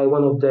by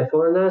one of the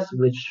foreigners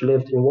which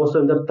lived in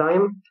Warsaw at that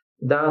time,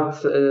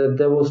 that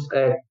there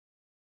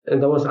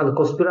was a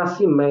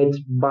conspiracy made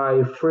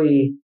by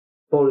three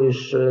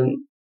Polish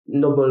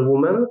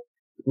noblewomen,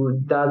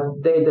 that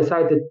they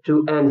decided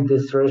to end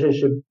this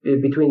relationship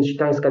between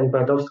Sztańska and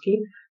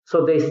Poniatowski.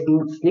 So they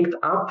sneaked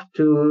up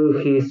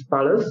to his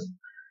palace,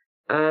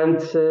 and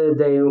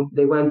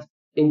they went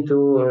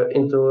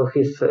into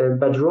his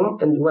bedroom.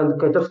 And when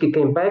Poniatowski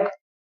came back,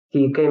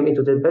 he came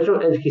into the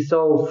bedroom and he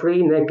saw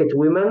three naked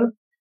women,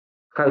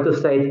 how to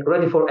say,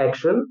 ready for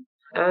action.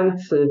 And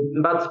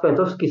but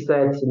Poniatowski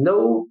said,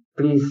 "No,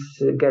 please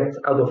get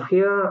out of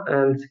here,"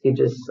 and he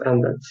just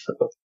ended.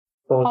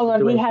 Hold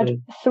on, he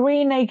had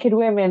three naked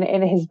women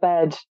in his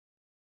bed,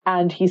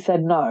 and he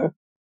said no.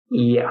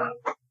 Yeah.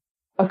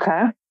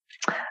 Okay,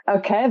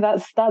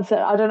 that's it.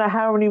 I don't know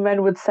how many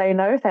men would say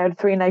no if they had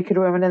three naked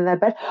women in their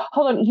bed.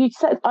 Hold on, you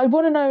said, I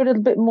want to know a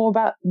little bit more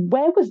about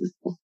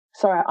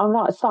sorry, I'm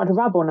not starting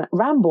to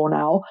ramble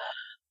now.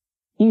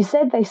 You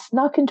said they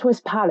snuck into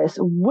his palace.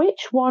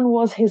 Which one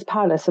was his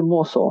palace in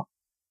Warsaw?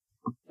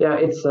 Yeah,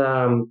 it's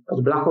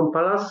Blachon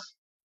Palace.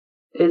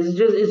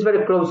 It's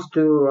very close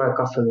to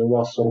castle in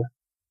Warsaw.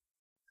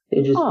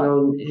 You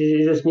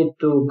just need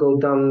to go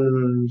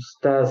down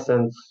stairs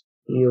and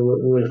you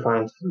will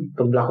find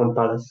the Blachon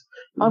Palace.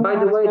 By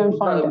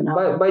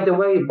the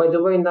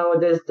way,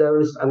 nowadays there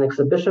is an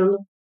exhibition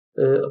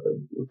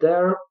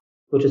there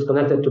which is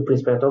connected to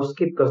Prince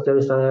Poniatowski, because there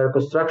is a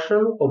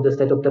reconstruction of the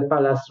state of the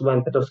palace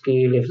when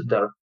Poniatowski lived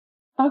there.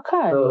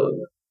 Okay.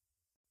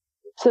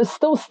 So it's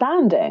still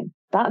standing.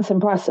 That's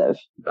impressive.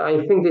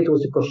 I think it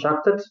was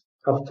reconstructed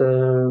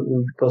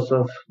because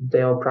of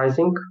the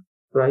uprising,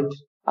 right?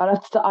 I'll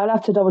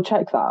have to double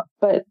check that,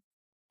 but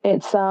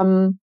it's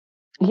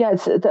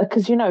it's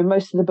because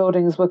most of the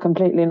buildings were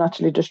completely and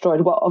utterly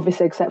destroyed. Well,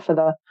 obviously except for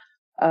the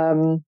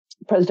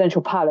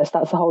presidential palace.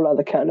 That's a whole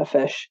other kettle of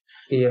fish.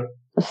 Yeah.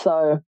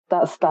 So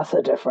that's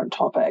a different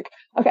topic.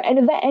 Okay, and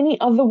are there any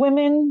other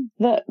women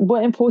that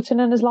were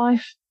important in his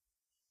life?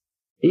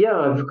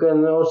 Yeah, you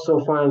can also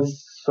find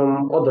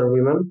some other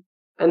women.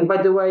 And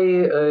by the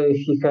way,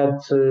 he had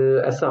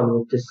a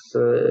son, this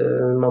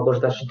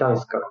Małgorzata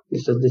Sztańska.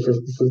 This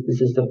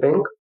is the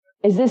thing.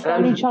 Is this the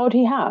only child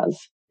he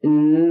has?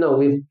 No,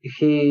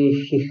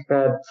 he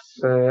had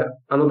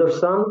another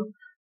son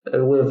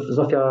with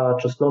Zofia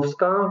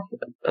Czosnowska,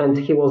 and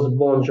he was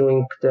born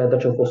during the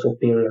Dutch of Warsaw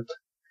period.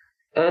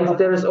 And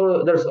there's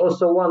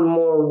also one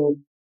more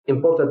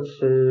important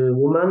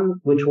woman,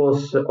 which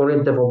was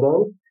Henriette de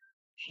Vauban.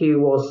 She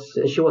was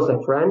a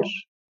French,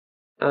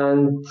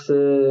 and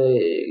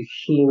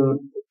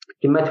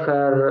he met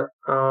her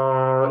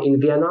in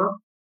Vienna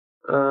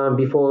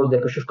before the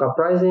Kościuszko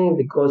uprising,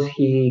 because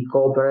he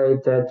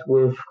cooperated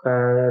with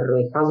her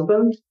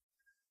husband,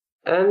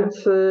 and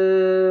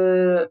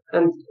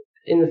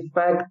in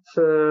fact,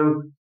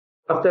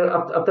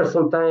 after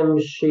some time,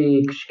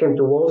 she came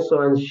to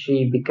Warsaw and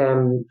she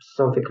became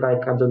something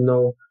like, I don't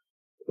know,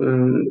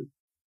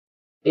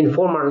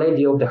 informal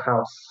lady of the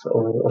house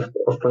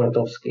of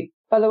Poniatowski.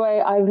 By the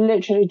way, I've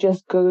literally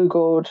just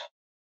Googled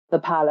the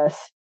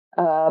palace,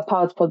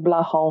 Pałac pod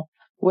Blachą,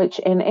 which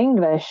in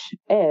English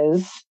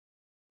is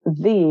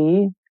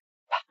the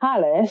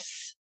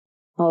palace.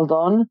 Hold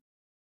on,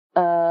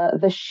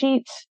 the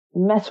sheet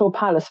metal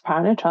palace,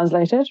 apparently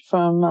translated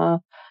from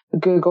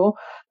Google.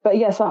 But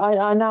yes,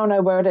 I now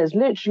know where it is.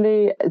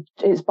 Literally,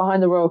 it's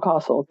behind the royal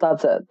castle.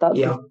 That's it.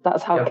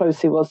 That's how close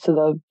he was to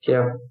the.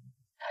 Yeah.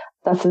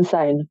 That's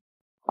insane.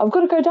 I've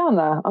got to go down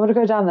there. I'm going to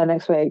go down there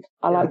next week.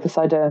 I like this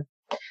idea.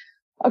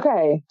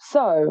 Okay,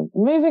 so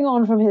moving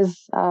on from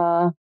his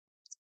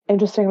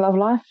interesting love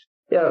life.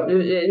 Yeah,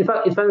 in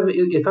fact,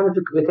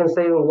 we can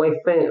say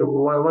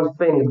one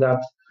thing that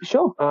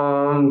sure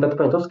that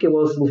Poniatowski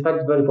was in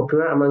fact very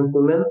popular among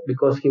women,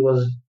 because he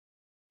was,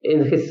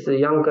 in his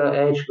younger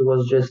age, he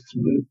was just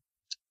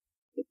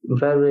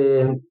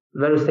very,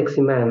 very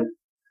sexy man.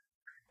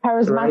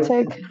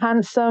 Charismatic, right?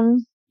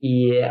 Handsome.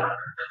 Yeah.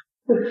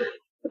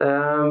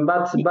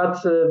 But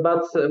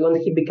when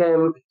he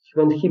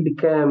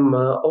became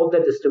older,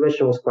 the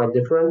situation was quite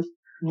different.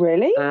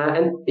 Really?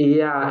 And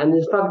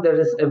in fact, there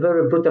is a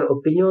very brutal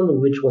opinion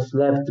which was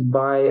left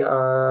by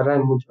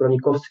Raimund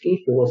Bronikowski.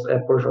 He was a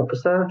Polish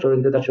officer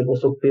during the Dutch of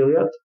Warsaw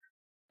period.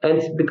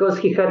 And because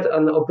he had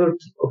an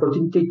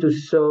opportunity to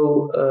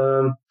show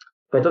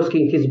Poniatowski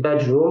in his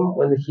bedroom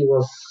when he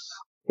was,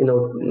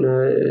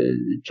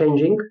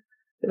 changing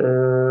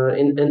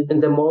in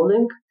the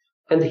morning,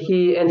 and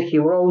he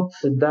wrote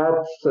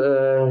that,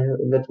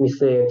 let me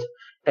say it,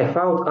 I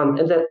found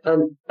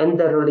an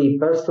elderly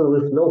person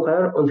with no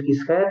hair on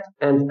his head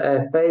and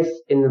a face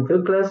in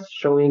wrinkles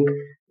showing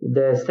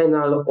the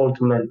senile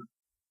old man.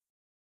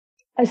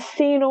 A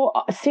senile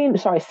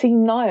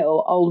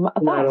old man.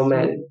 Senile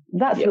man.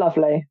 That's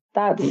lovely.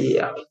 That's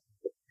yeah.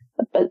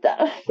 But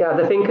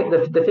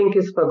The thing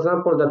is, for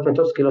example, that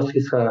Poniatowski lost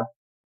his hair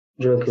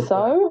during his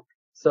life.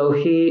 So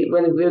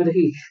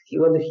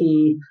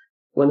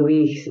when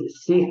we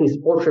see his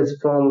portraits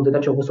from the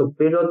Duchy of Warsaw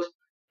period,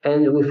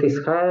 and with his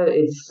hair,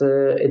 it's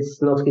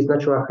not his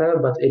natural hair,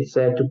 but it's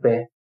a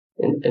toupee.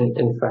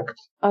 In fact.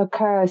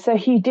 Okay, so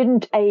he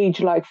didn't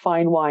age like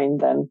fine wine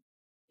then.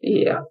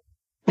 Yeah.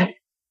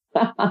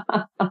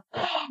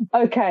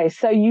 Okay,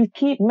 so you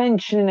keep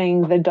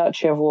mentioning the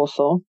Duchy of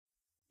Warsaw.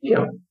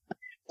 Yeah.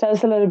 Tell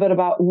us a little bit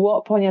about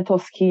what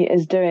Poniatowski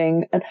is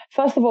doing. And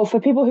first of all, for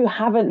people who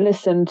haven't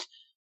listened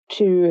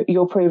to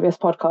your previous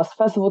podcast,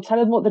 first of all, tell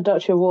them what the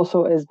Duchy of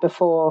Warsaw is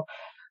before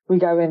we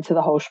go into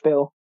the whole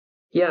spiel.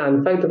 Yeah,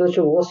 in fact, the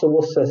Duchy of Warsaw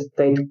was a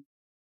state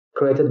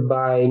created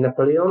by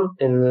Napoleon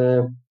in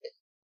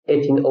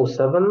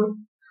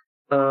 1807,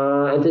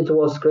 and it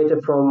was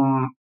created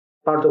from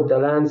part of the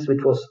lands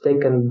which was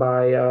taken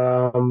by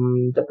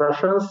the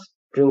Prussians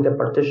during the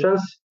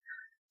partitions.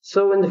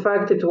 So, in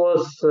fact, it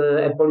was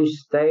a Polish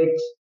state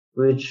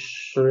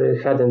which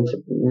hadn't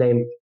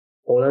named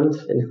Poland,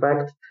 in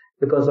fact,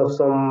 because of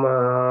some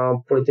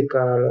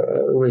political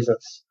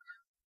reasons.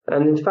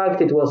 And in fact,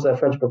 it was a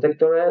French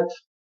protectorate.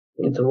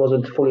 It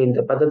wasn't fully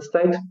independent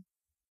state.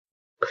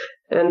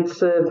 And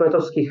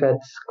Poniatowski had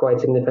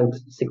quite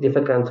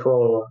significant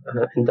role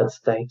in that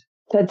state.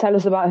 So tell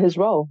us about his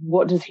role.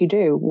 What does he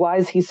do? Why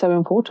is he so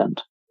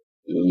important?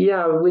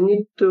 Yeah, we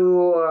need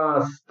to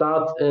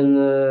start in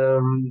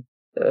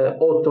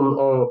autumn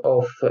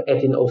of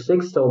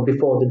 1806, so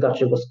before the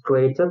duchy was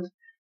created.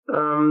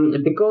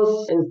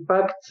 Because in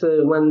fact,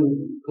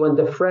 when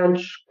the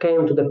French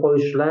came to the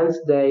Polish lands,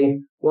 they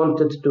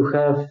wanted to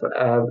have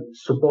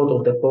support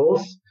of the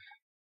Poles.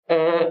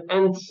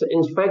 And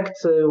in fact,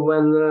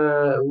 when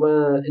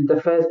in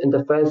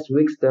the first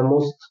weeks, the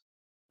most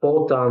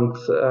important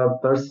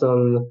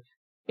person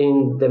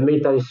in the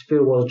military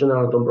sphere was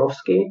General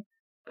Dąbrowski,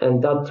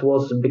 and that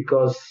was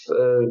because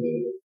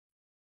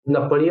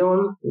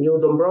Napoleon knew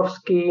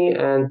Dąbrowski,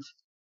 and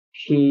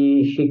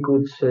he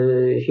could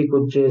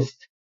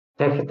just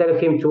tell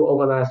him to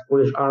organize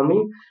Polish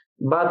army.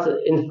 But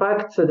in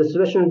fact, the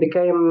situation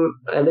became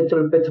a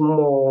little bit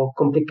more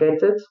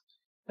complicated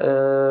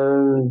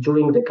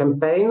during the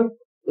campaign,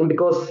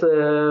 because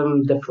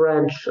the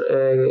French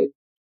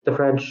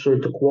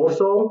took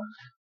Warsaw,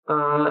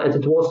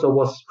 and Warsaw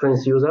was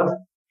Prince Józef.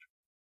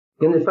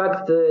 And in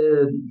fact,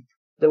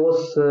 there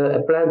was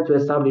a plan to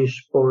establish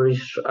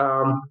Polish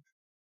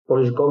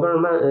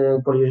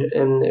government,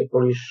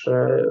 Polish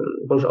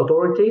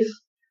authorities,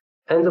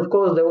 and of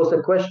course there was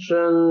a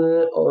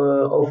question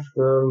of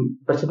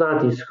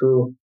personalities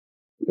who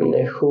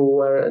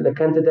were the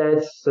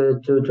candidates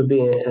to be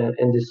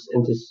in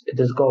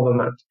this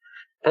government.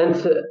 And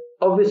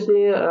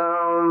obviously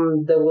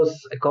there was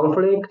a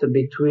conflict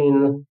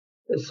between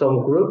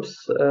some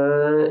groups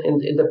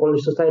in the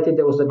Polish society.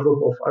 There was a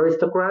group of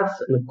aristocrats,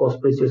 and of course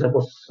Prince Józef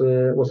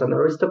was an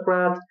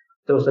aristocrat.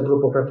 There was a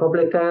group of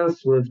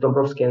Republicans with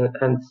Dąbrowski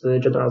and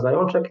General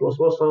Zajączek. He was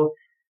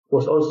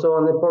also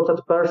an important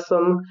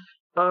person.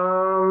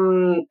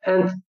 And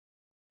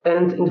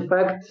in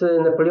fact,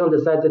 Napoleon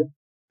decided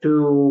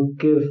to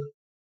give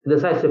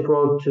decisive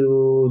role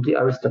to the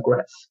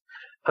aristocrats.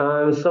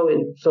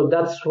 So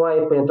that's why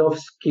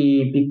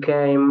Poniatowski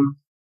became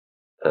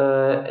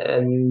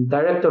a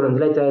director and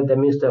later the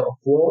Minister of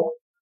War.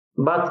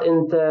 But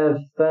in the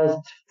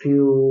first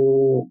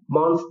few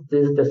months,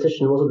 this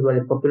decision wasn't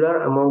very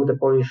popular among the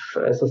Polish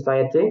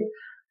society.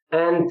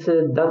 And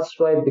that's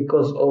why,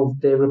 because of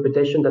the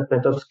reputation that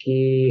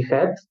Poniatowski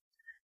had.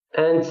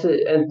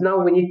 And now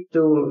we need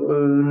to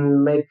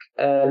make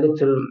a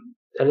little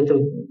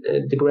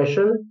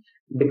digression,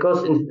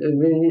 because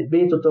we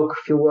need to talk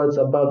a few words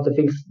about the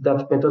things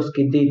that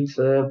Poniatowski did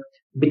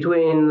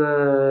between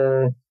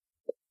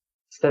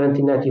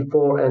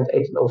 1794 and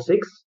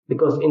 1806,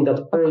 because in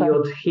that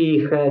period he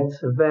had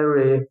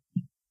very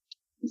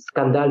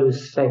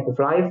scandalous type of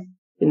life.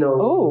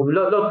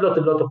 Lot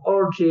of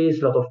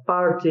orgies, lot of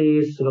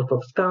parties, lot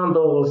of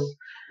scandals.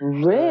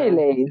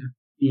 Really?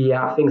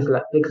 Yeah, things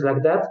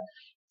like that.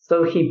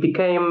 So he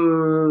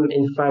became,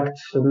 in fact,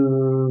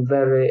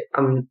 very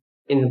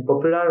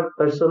unpopular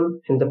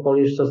person in the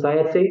Polish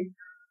society.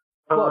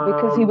 What,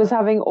 because he was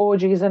having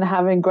orgies and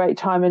having great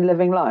time and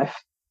living life?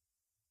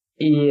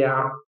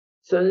 Yeah.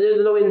 So in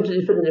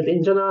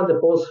general, the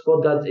Poles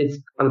thought that it's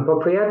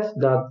inappropriate,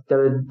 that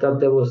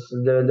there was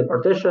the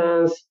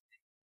partitions,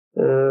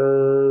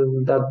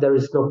 that there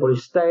is no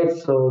Polish state,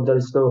 so there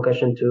is no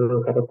occasion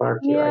to have a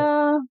party. Yeah,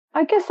 right?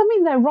 I guess, I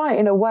mean, they're right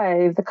in a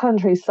way. If the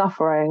country's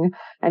suffering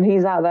and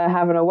he's out there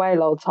having a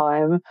whale old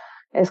time,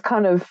 it's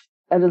kind of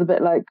a little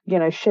bit like,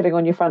 shitting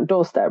on your front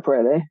doorstep,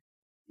 really.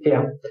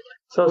 Yeah.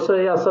 So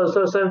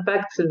in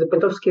fact, the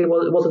Poniatowski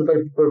wasn't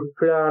very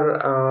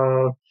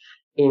popular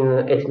in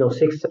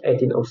 1806,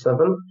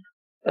 1807.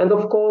 And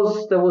of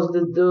course, there was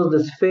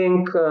this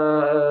thing,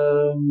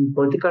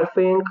 political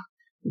thing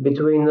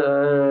between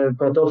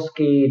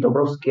Poniatowski,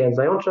 Dąbrowski, and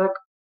Zajączek.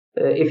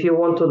 If you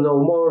want to know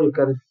more, you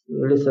can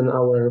listen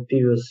our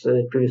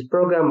previous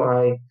program.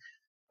 I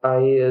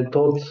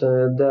taught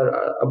there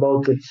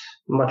about it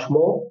much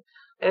more.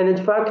 And in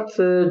fact,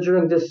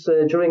 during this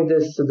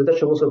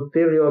Detective Warsaw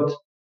period,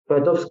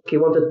 Poniatowski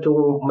wanted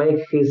to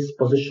make his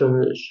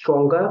position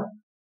stronger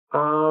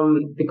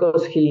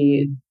because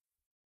he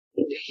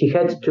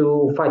had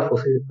to fight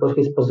for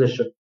his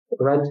position,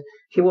 right?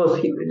 He was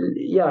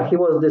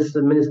this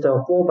minister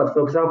of war, but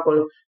for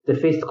example, the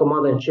first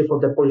commander-in-chief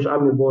of the Polish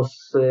army was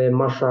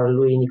Marshal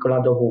Louis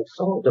Nicolas Davout,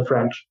 so the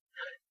French.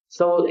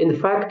 So in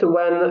fact,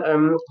 when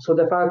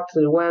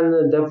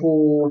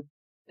Davout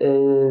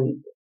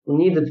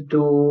needed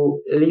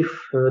to leave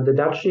the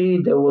duchy,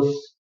 there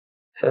was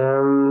a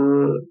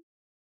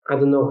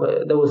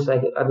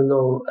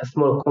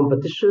small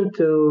competition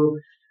to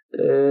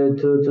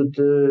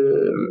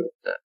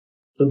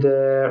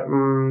the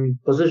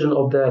position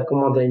of the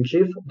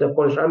commander-in-chief of the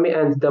Polish army,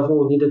 and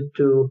Davout needed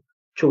to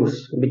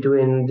choose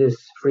between these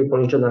three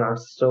Polish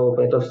generals, so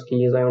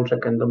Poniatowski,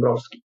 Zajączek, and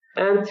Dąbrowski.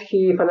 And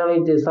he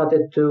finally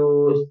decided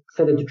to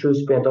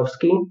choose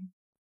Poniatowski.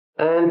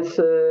 And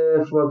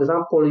for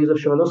example, Józef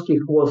Szymanowski,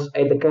 who was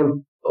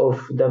aide-de-camp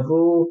of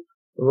Davout,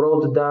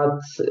 wrote that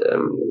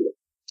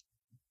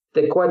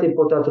the quite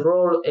important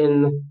role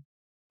in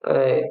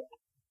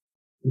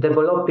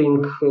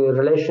developing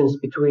relations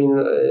between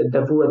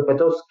Davout and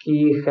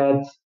Poniatowski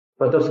had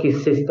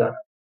Poniatowski's sister.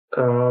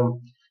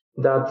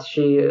 That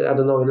she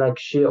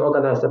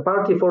organized a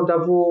party for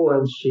Davout,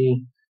 and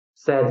she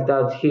said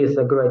that he is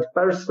a great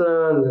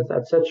person,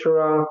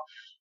 etc.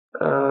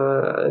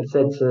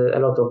 Said a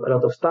lot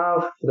of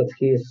stuff, that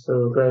he is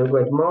a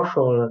great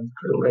marshal and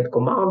great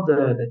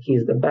commander, that he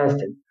is the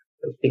best. And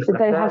things Did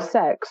like they that. have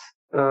sex?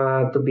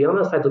 To be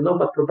honest, I don't know,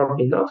 but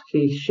probably not.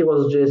 She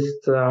was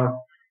just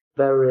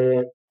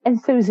very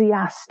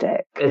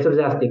enthusiastic.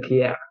 Enthusiastic,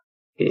 yeah.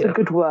 It's a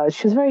good word.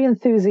 She was very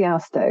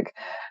enthusiastic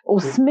or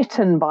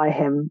smitten by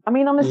him. I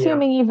mean, I'm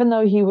assuming even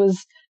though he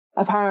was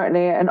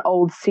apparently an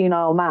old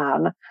senile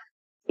man,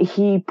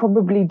 he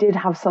probably did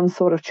have some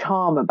sort of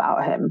charm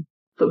about him.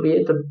 To be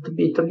I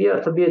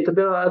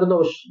don't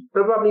know.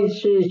 Probably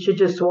she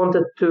just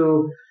wanted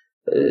to.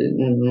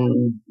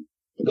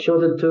 She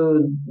wanted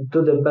to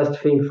do the best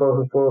thing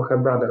for her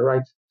brother,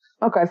 right?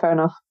 Okay, fair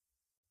enough.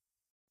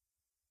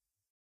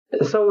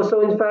 So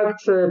in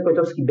fact,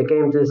 Poniatowski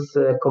became this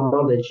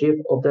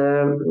commander-in-chief of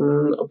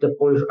the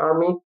Polish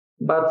army.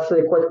 But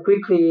quite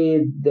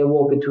quickly, the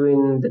war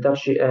between the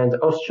Duchy and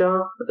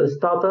Austria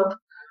started,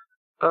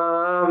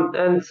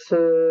 and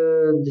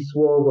this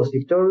war was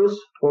victorious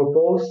for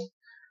Poles.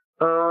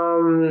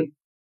 And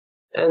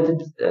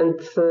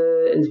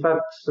in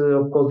fact,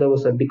 of course, there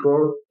was a big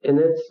role in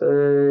it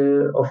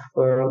of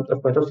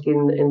Poniatowski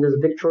in this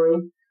victory.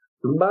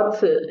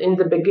 But in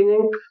the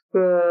beginning,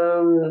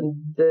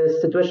 the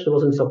situation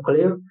wasn't so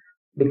clear,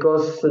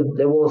 because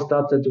the war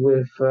started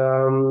with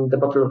the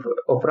Battle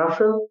of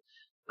Russian,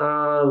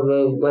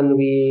 when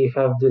we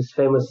have this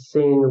famous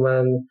scene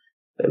when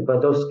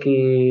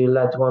Poniatowski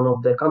led one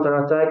of the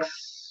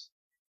counterattacks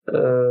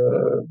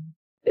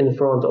in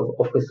front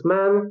of his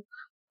men.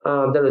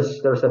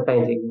 There's a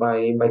painting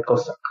by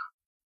Cossack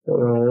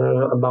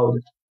about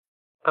it.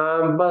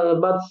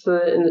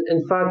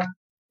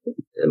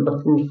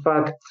 But in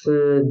fact,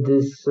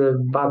 this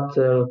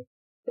battle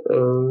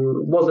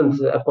wasn't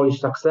a Polish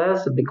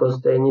success,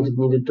 because they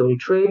needed to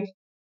retreat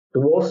to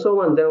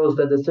Warsaw, and there was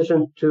the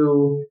decision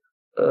to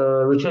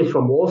retreat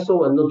from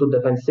Warsaw and not to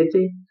defend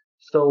city.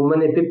 So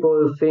many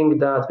people think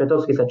that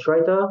Poniatowski is a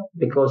traitor,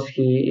 because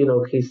he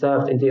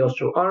served in the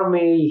Austrian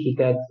army. He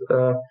had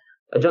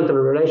a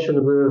gentleman relation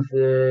with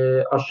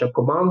the Austrian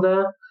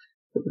commander.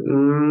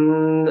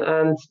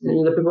 And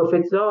the people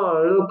think,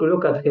 oh,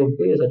 look at him,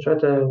 he is a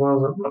traitor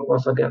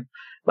once again.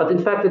 But in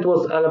fact, it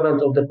was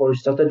element of the Polish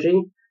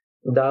strategy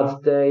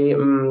that they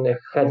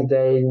had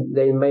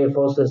their main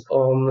forces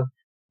on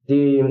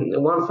the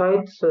one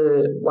side,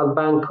 one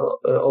bank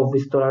of the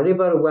Vistula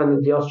River, when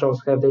the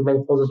Austrians have their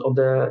main forces on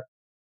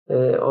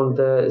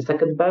the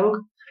second bank.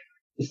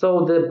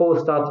 So the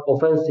Poles start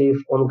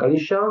offensive on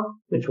Galicia,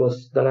 which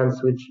was the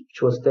lands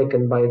which was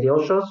taken by the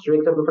Austrians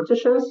during the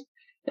partitions.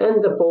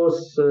 And the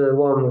Poles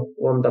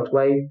won that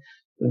way.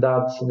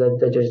 That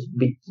they just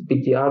beat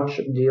the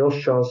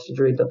Austrians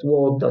during that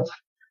war. That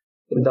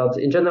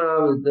in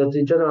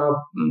general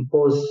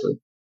Poles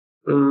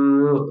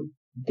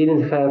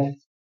didn't have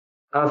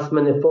as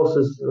many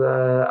forces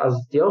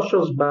as the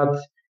Austrians, but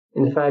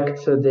in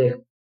fact they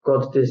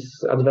got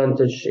this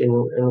advantage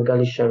in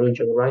Galicia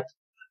region, right?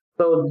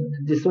 So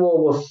this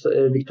war was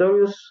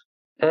victorious,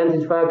 And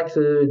in fact,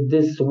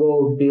 this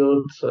wall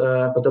built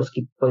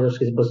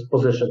Poniatowski's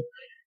position.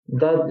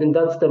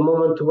 That's the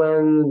moment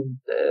when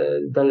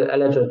the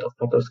legend of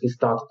Poniatowski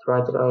started,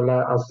 right?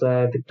 As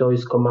a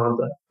victorious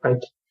commander,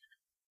 right?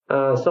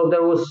 So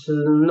there was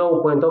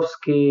no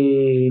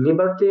Poniatowski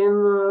libertine,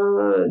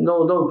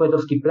 no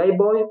Poniatowski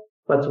playboy,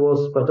 but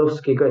was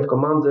Poniatowski great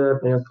commander,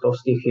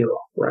 Poniatowski hero,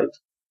 right?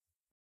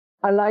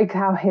 I like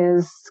how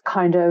his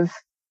kind of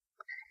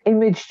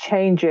image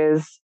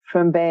changes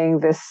from being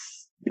this,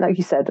 like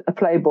you said, a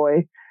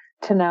playboy,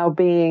 to now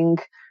being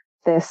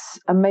this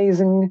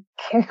amazing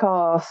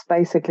kick-ass,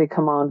 basically,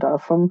 commander.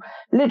 From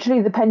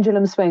literally the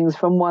pendulum swings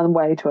from one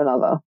way to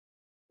another.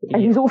 Yeah.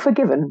 And he's all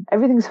forgiven.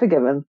 Everything's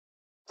forgiven.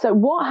 So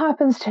what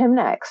happens to him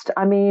next?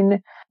 I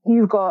mean,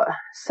 you've got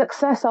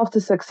success after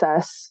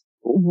success.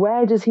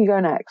 Where does he go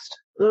next?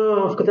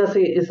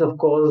 Kutaisi is, of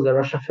course, the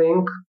Russia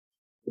thing,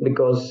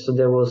 because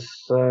there was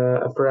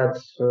a threat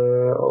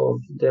of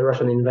the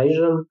Russian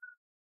invasion.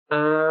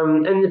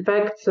 And in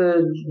fact,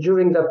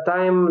 during that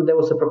time, there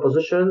was a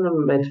proposition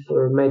made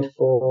for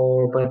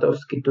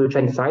Poniatowski to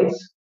change sides,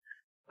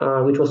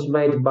 which was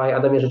made by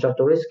Adamierz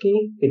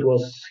Czartoryski. It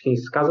was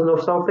his cousin or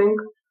something.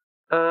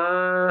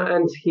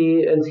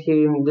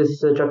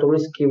 This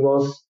Czartoryski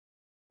was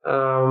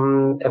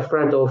a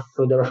friend of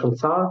the Russian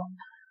Tsar,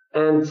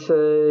 and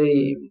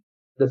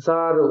the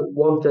Tsar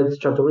wanted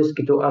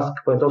Czartoryski to ask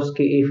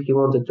Poniatowski if he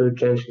wanted to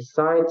change his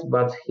side,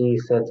 but he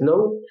said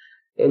no,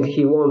 and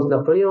he warned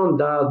Napoleon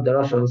that the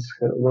Russians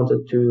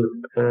wanted to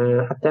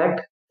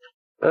attack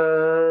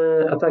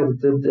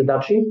the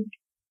duchy.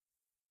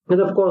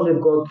 And of course,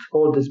 we've got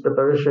all these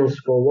preparations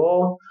for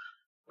war.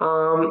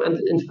 And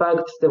in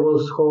fact, there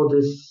was all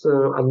this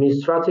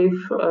administrative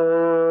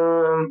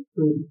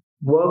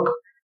work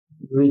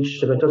which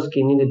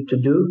Poniatowski needed to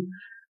do,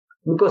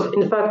 because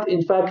in fact,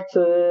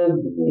 the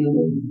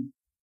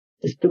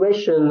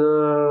situation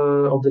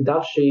of the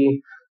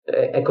duchy,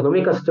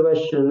 economical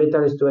situation,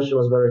 military situation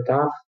was very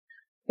tough.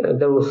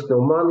 There was no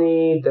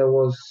money. There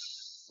was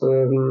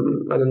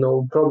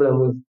problem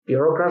with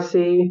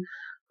bureaucracy.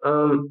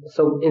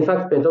 So in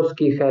fact,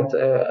 Poniatowski had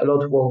a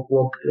lot of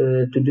work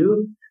to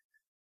do.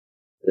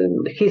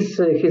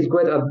 His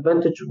great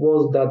advantage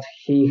was that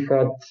he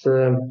had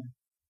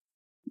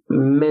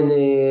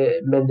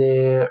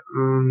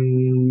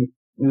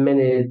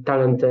many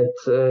talented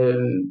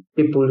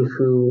people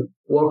who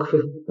work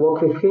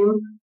with him,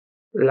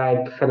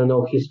 like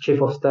his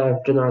chief of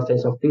staff, General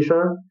Stanisław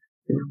Fischer,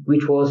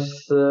 which was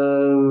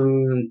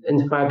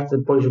in fact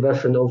the Polish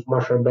version of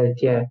Marshal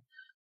Berthier,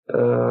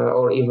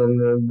 or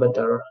even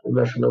better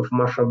version of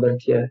Marshal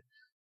Berthier.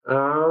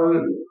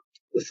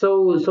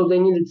 So they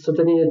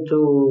needed to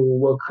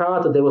work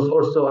hard. There was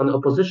also an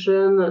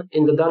opposition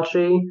in the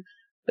duchy,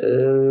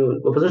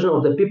 opposition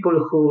of the people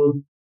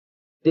who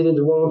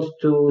didn't want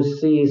to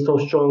see so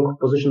strong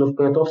position of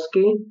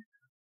Poniatowski,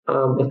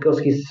 because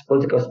his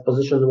political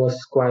position was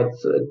quite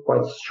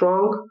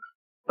strong.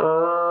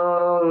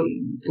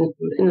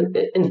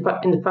 In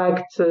fact,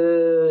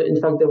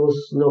 there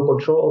was no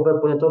control over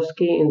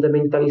Poniatowski in the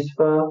military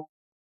sphere.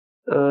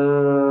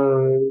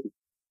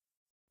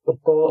 Of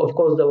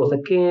course, there was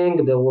a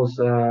king, there was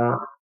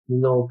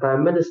no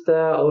prime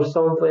minister or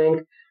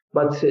something,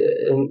 but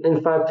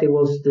in fact, he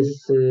was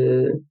this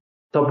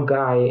top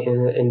guy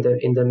in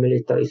the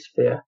military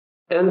sphere.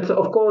 And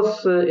of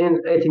course,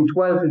 in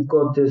 1812, we've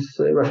got this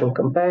Russian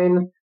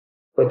campaign.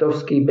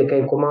 Poniatowski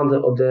became commander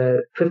of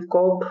the 5th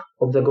Corps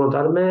of the Grand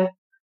Army,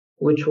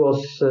 which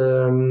was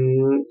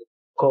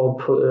corps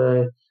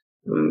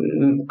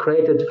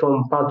created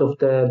from part of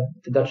the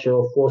Duchy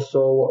of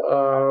Warsaw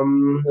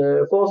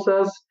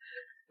forces.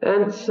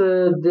 And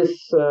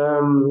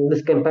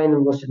this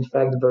campaign was in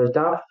fact very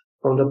tough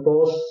from the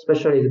Poles,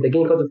 especially at the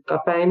beginning of the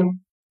campaign,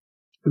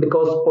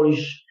 because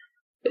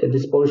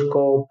this Polish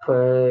corps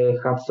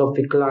had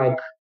something like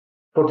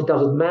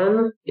 40,000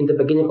 men in the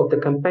beginning of the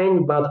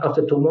campaign, but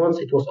after 2 months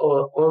it was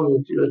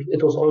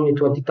only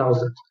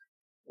 20,000,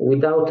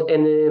 without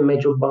any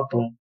major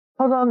battle.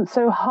 Hold on.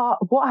 So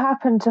what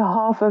happened to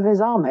half of his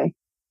army?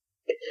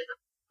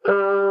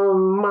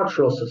 March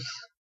losses,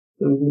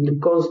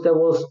 because there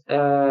was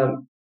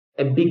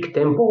a big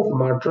tempo of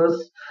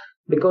marches.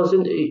 Because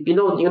you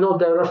know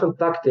the Russian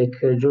tactic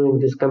during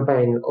this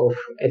campaign of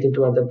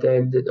 1812, that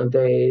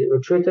they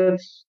retreated.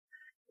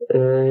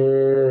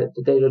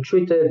 They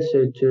retreated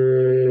to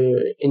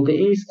in the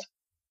east,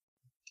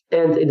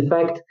 and in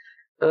fact,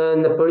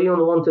 Napoleon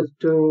wanted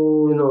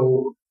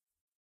to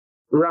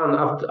run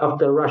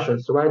after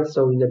Russians, right?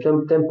 So the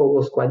tempo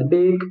was quite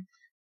big,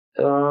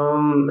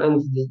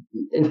 and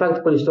in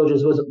fact, Polish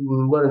soldiers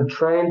weren't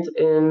trained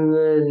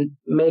in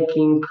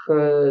making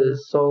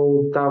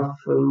so tough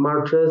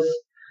marches.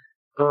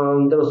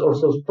 There was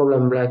also a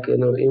problem like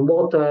in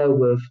water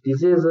with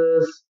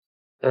diseases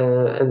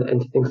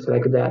and things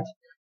like that.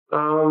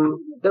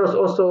 There was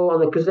also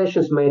an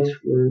accusations made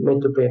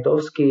to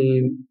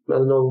Poniatowski,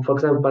 for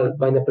example,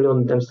 by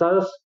Napoleon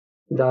themselves,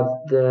 that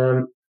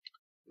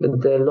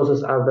the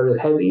losses are very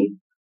heavy,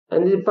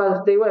 and in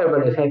fact they were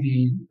very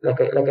heavy.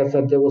 Like I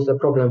said, there was a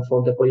problem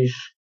for the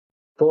Polish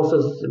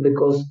forces,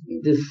 because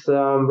this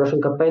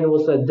Russian campaign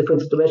was a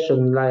different situation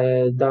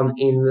than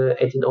in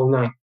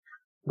 1809.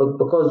 But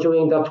because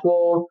during that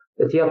war,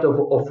 the theater of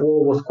war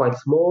was quite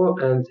small,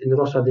 and in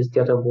Russia this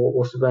theater of war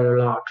was very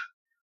large.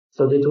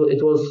 So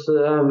it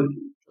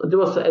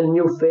was a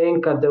new thing,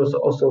 and there was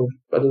also,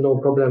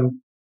 problem,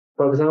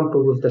 for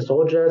example, with the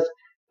soldiers.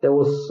 There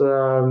was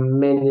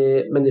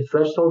many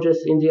fresh soldiers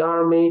in the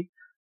army,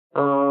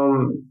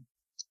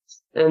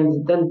 and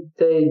then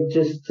they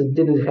just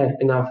didn't have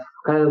enough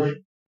health,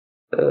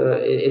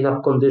 enough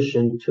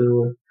condition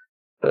to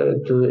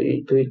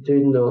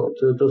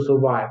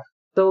survive.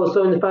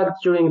 So in fact,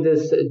 during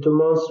these 2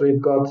 months,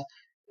 we've got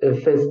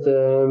first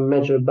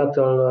major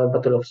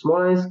battle of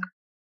Smolensk,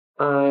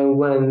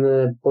 when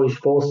Polish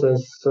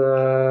forces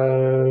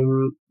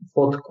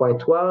fought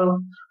quite well,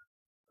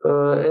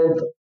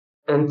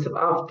 and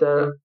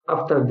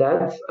after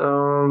that.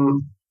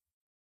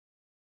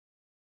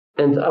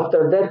 And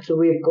after that,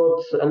 we've got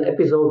an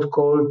episode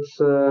called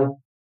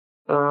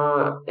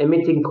a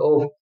meeting of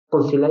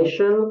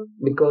conciliation,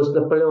 because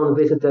Napoleon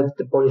visited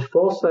the Polish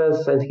forces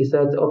and he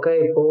said, "Okay,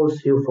 Poles,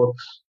 you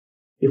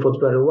fought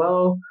very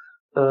well."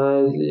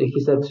 He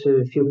said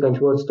a few kind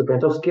words to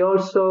Poniatowski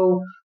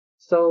also.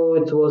 So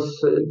it was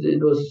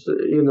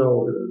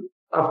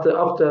after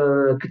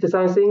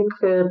criticizing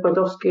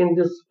Poniatowski in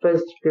this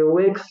first few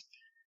weeks,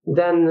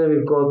 then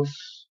we've got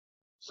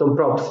some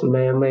props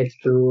made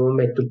to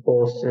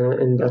Poles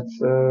in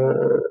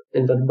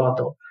that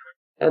battle.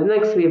 And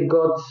next we've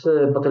got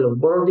Battle of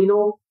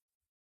Borodino,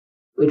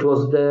 which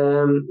was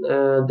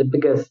the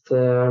biggest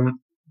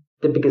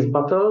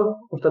battle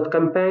of that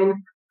campaign.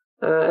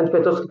 And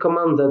Poniatowski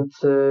commanded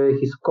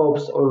his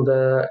corps on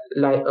the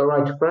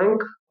right flank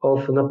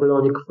of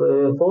Napoleonic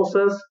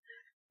forces.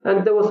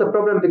 And there was a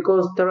problem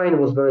because terrain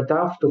was very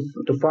tough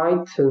to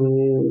fight,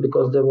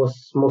 because there was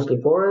mostly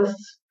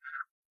forests.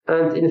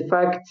 And in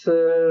fact,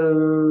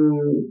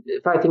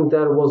 fighting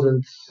there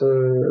wasn't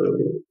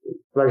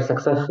very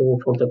successful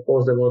for the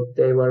Poles.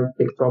 There were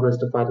big problems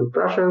to fight with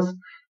Russians.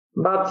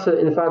 But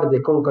in fact, they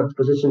conquered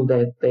position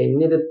that they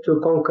needed to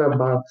conquer,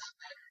 but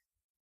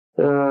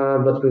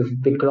with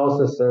big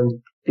losses and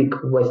big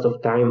waste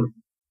of time.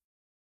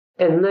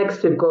 And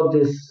next we've got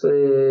this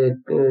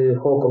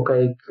whole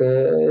conquering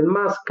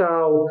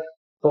Moscow,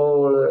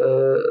 whole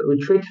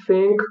retreat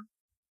thing.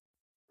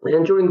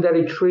 And during the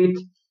retreat,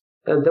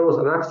 there was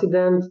an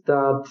accident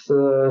that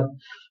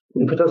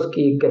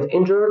Poniatowski got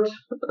injured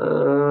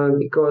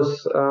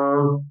because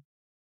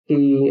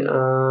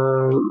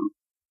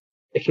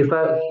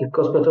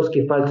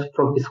Poniatowski fell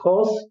from his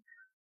horse,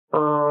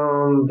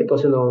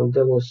 because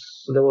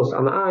there was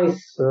an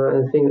ice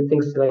and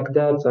things like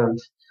that, and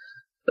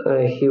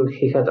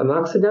he had an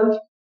accident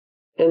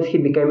and he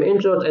became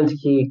injured, and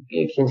he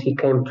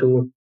came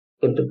to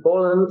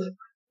Poland.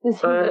 Did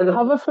he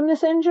recover from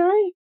this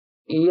injury?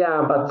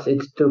 Yeah, but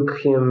it took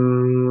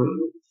him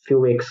a few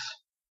weeks.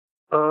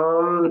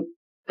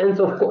 And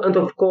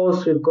of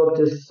course we've got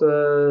this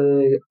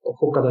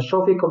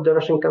Kadashovik of the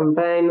Russian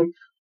campaign.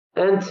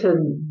 And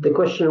the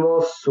question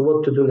was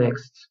what to do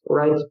next,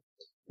 right?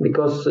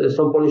 Because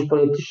some Polish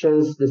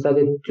politicians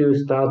decided to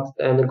start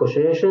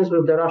negotiations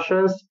with the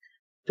Russians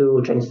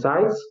to change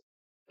sides.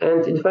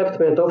 And in fact,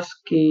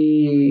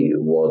 Poniatowski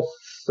was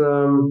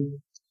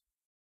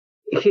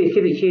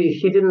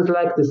he didn't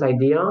like this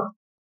idea,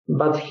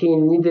 but he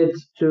needed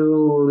to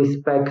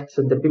respect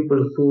the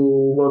people who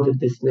wanted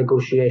these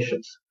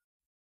negotiations.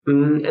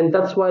 And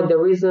that's why the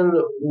reason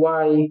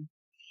why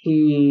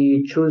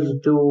he chose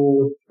to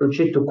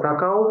retreat to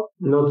Krakow,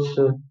 not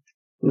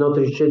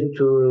retreat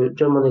to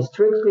Germany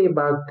strictly,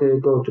 but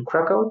go to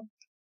Krakow.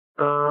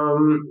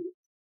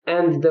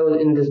 And there was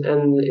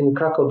in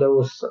Krakow there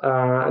was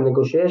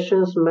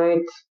negotiations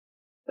made,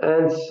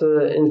 and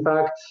in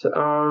fact,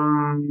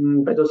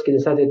 Poniatowski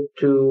decided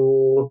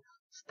to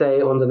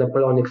stay on the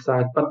Napoleonic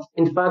side. But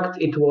in fact,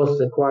 it was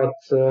a quite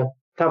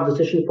tough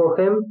decision for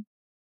him.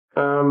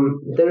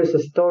 There is a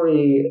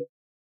story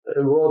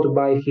wrote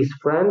by his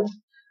friend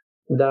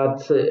that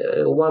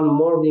one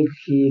morning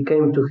he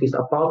came to his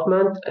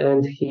apartment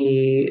and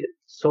he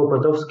saw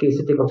Poniatowski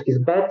sitting on his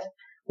bed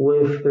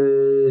with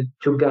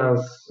 2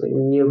 guns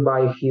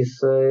nearby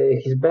his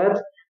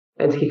bed,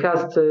 and he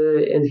asked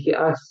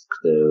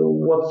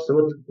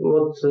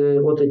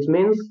what it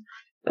means,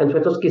 and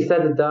Poniatowski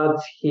said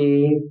that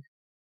he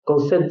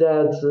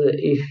considered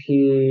if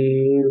he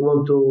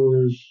want to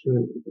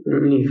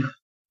leave,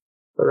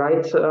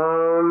 right?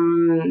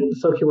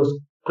 So he was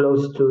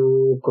close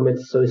to commit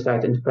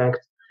suicide, in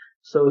fact.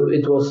 So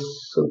it was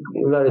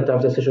a very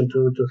tough decision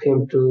to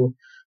him to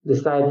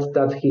decide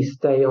that he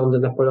stay on the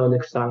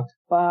Napoleonic side.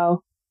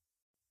 Wow.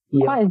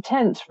 Yeah. Quite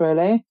intense,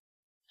 really.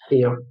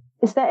 Yeah.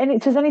 Does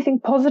anything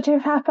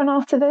positive happen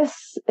after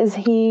this? Is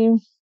he...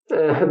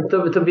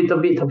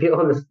 To be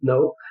honest,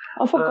 no.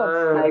 Oh, for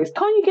God's sakes.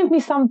 Can't you give me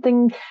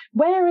something?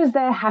 Where is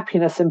there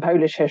happiness in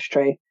Polish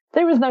history?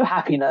 There is no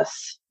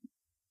happiness.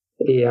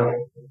 Yeah,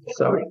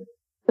 sorry.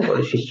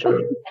 Polish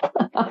history.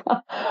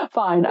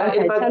 Fine.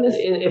 Okay. Tell us.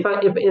 In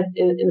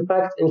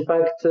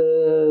fact,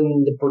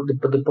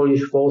 the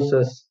Polish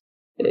forces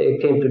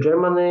came to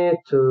Germany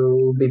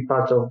to be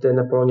part of the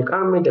Napoleonic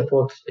army. They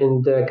fought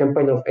in the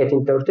campaign of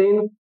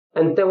 1813,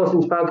 and they was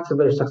in fact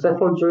very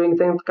successful during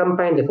the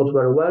campaign. They fought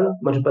very well,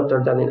 much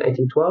better than in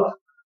 1812.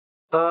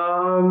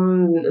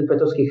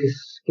 Poniatowski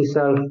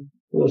himself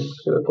was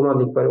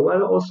commanding very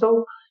well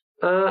also,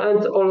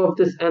 and all of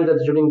this ended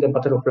during the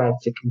Battle of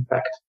Leipzig, in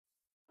fact.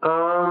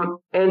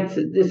 And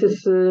this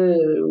is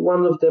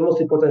one of the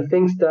most important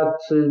things that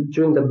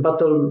during the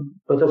battle,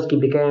 Poniatowski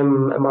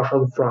became a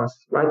Marshal of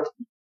France, right?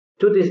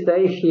 To this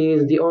day, he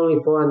is the only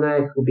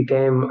foreigner who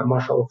became a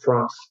Marshal of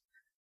France.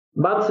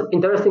 But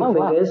interesting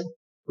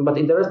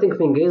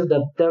thing is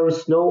that there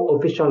is no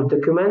official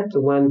document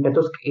when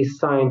Poniatowski is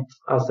signed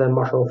as a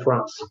Marshal of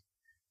France.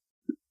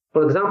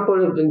 For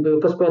example,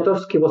 because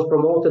Poniatowski was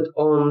promoted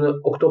on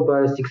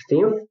October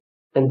 16th,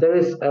 and there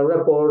is a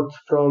report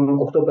from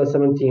October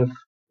 17th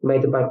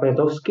made by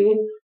Poniatowski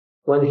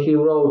when he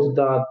wrote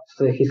that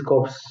his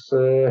corps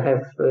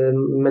have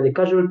many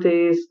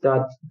casualties,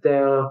 that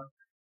they're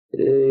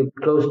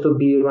close to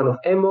be run of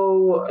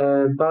ammo,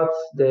 but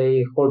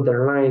they hold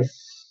their lines,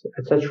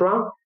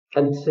 etc.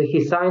 And he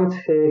signed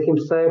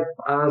himself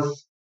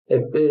as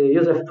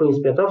Józef Prince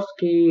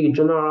Poniatowski,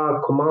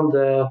 General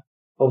Commander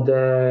of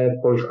the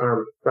Polish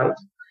Army, right?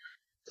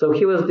 So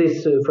he was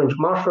this French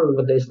Marshal,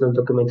 but there is no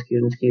document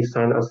he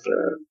signed as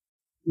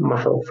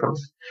Marshal of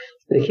France.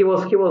 He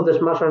was this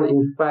Marshal,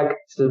 in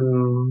fact,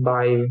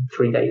 by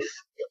 3 days.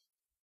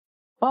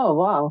 Oh,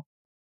 wow.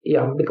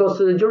 Yeah, because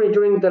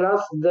during the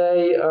last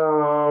day,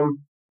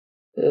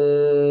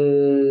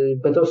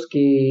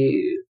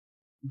 Poniatowski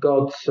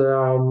got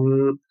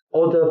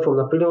order from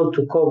Napoleon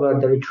to cover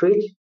the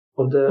retreat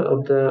of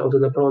the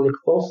Napoleonic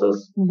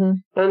forces,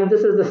 and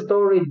this is the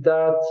story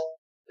that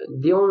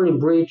the only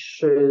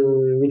bridge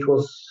which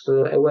was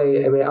a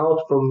way out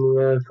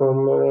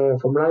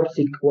from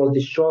Leipzig was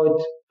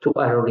destroyed too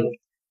early,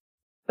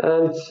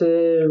 and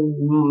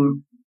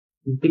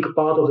big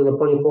part of the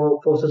Napoleonic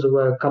forces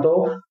were cut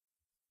off,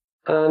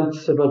 and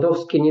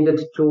Poniatowski needed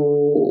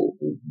to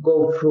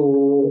go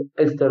through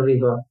Elster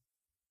River,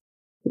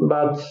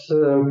 but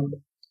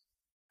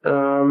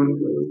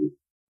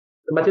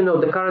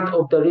the current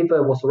of the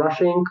river was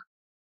rushing,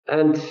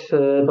 and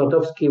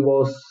Poniatowski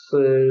was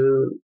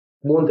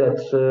wounded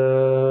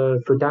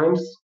 3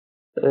 times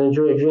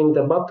during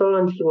the battle,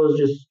 and he was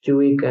just too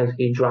weak, and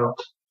he drowned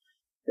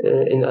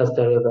in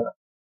Elster River.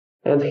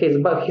 And his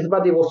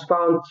body was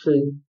found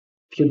a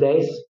few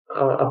days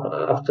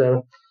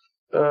after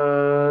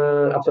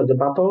the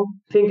battle.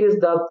 Thing is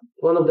that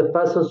one of the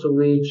persons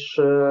which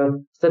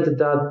said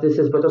that this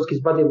is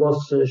Poniatowski's body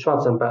was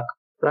Schwarzenberg,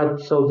 right?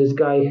 So this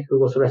guy who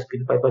was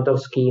rescued by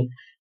Poniatowski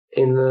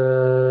in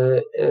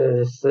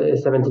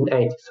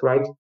 1780s,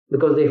 right?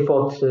 Because they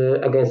fought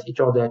against each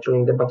other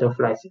during the Battle of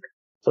Leipzig.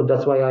 So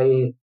that's why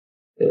I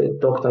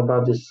talked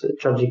about this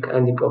tragic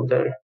ending of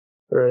their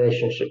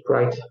relationship,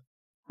 right?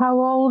 How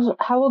old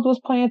was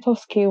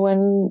Poniatowski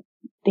when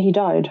he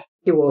died?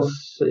 He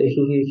was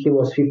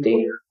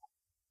 50,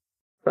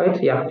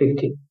 right? Yeah,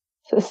 50.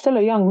 So still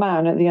a young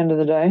man at the end of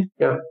the day.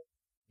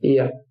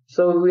 Yeah.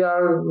 So we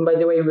are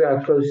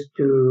close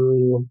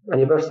to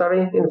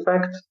anniversary, in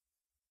fact,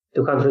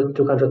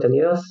 210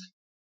 years.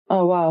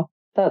 Oh, wow.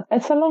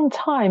 It's a long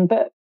time,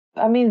 but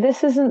I mean,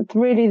 this isn't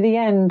really the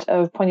end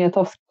of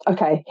Poniatowski.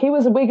 Okay,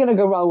 we're going to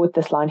go roll with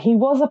this line. He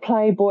was a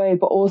playboy,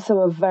 but also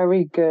a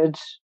very good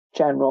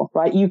general,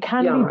 right? You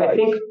can be both. I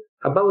think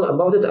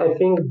about it, I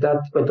think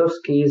that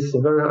Poniatowski is a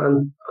very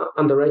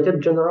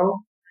underrated general.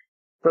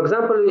 For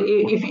example,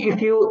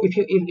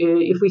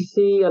 if we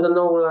see, I don't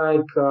know,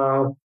 like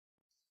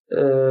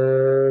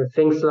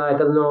things like, I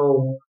don't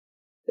know,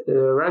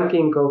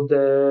 ranking of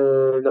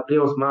the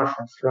Napoleon's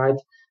marshals, right?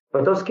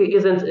 Poniatowski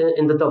isn't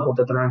in the top of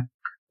that rank,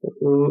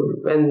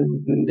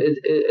 and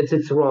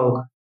it's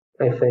wrong,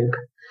 I think.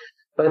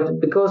 But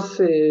because,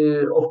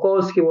 of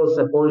course, he was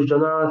a Polish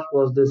general, he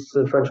was this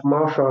French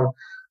marshal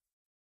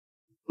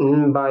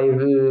by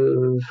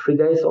 3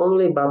 days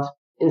only, but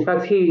in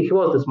fact, he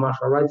was this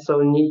marshal, right? So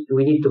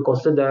we need to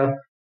consider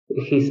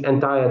his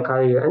entire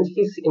career, and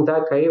his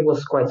entire career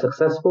was quite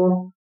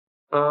successful.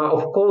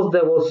 Of course,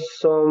 there was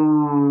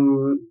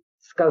some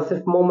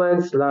decisive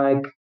moments,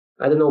 like,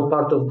 I don't know,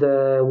 part of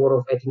the War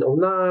of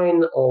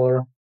 1809,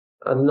 or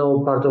I don't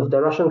know, part of the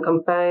Russian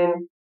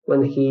campaign,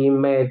 when he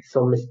made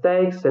some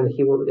mistakes and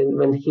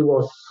when he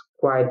was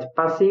quite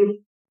passive,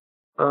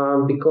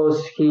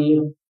 because he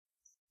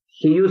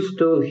used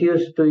to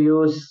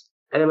use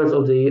elements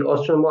of the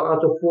Austrian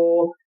art of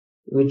war,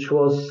 which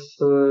was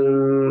I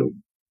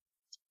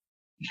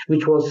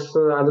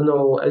don't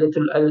know, a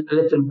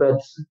little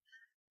bit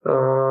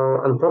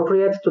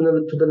inappropriate to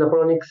the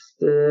Napoleonic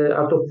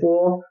art of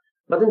war.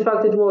 But in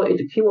fact,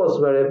 he was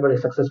very, very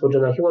successful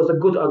general. He was a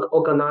good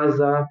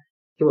organizer.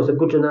 He was a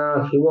good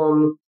general. He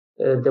won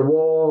the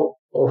war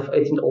of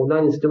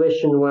 1809 in a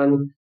situation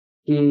when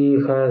he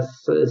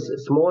has a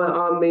smaller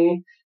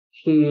army.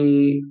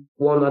 he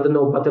won, I don't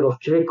know, Battle of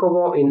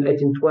Chirikovo in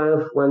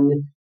 1812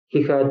 when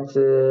he had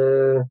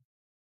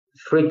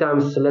 3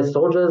 times less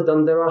soldiers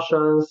than the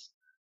Russians.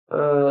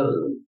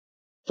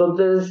 So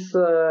there's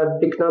a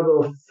big number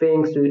of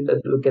things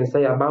that we can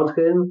say about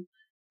him.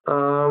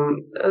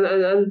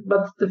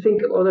 But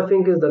other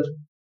thing is that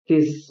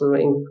he's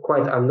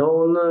quite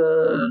unknown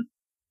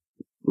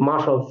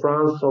Marshal of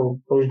France or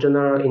Polish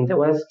general in the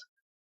West.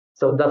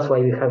 So that's why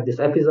we have this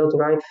episode,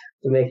 right?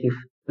 To make him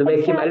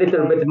a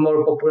little bit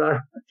more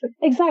popular.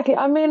 Exactly.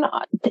 I mean,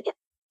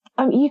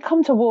 you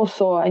come to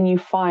Warsaw and you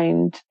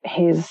find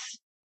his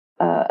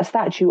a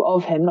statue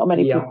of him. Not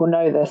many people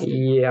know this.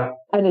 Yeah.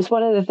 And it's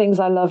one of the things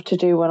I love to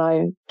do when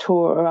I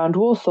tour around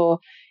Warsaw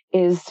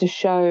is to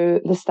show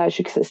the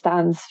statue, because it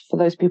stands, for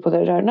those people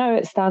that don't know,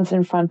 it stands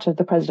in front of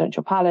the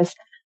presidential palace.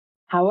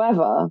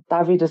 However,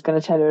 David is going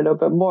to tell you a little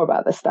bit more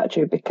about the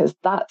statue, because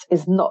that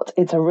is not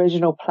its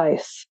original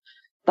place.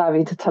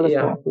 David, tell us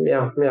more.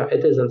 Yeah,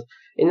 it isn't.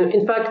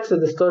 In fact,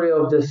 the story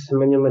of this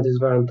monument is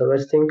very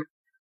interesting,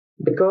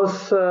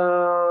 because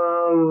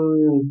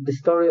the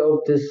story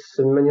of this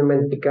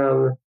monument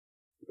began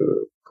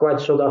quite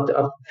short after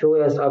a few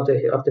years after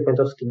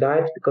Poniatowski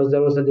died, because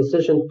there was a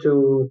decision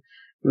to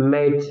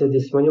make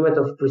this monument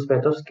of Prince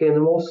Poniatowski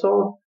in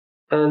Warsaw,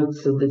 and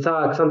the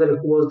Tsar Alexander,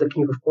 who was the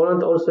king of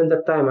Poland, also in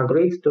that time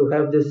agreed to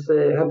have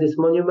this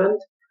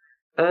monument.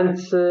 And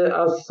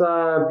as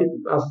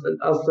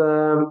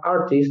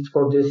artist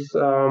for this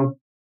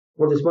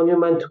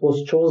monument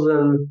was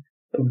chosen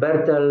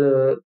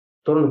Bertel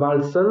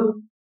Thorvaldsen.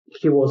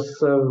 He was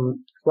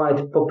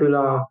quite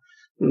popular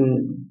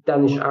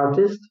Danish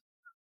artist,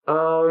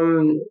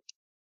 and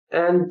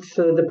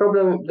the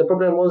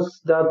problem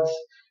was that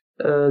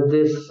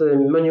this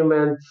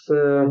monument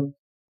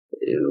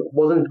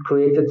wasn't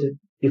created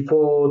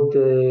before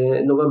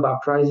the November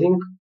uprising.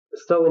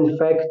 So in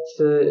fact,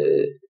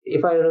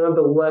 if I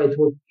remember well, it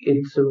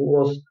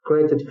was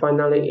created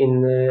finally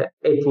in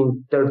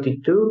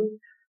 1832.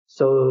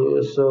 So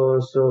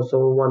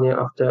 1 year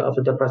after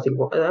the uprising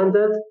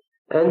ended.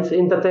 And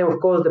in that time, of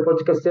course, the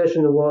political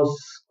situation was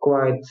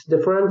quite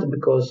different,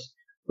 because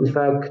in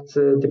fact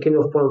the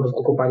Kingdom of Poland was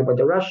occupied by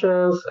the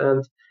Russians,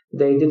 and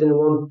they didn't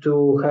want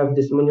to have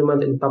this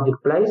monument in public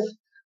place.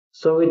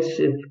 So it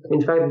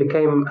in fact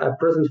became a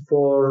present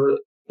for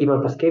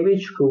Ivan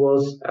Paskiewicz, who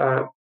was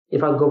in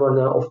fact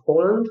governor of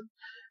Poland.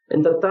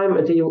 At that time,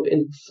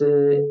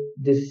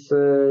 this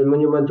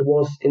monument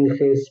was in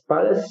his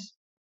palace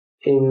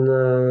in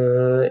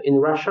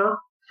Russia,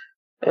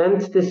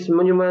 and this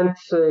monument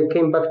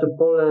came back to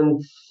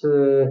Poland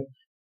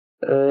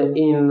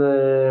in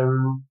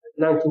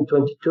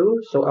 1922.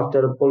 So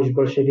after the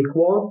Polish-Bolshevik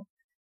War,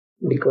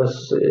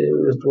 because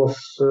it was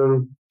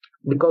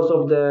because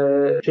of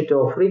the Treaty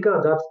of Riga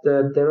that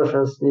the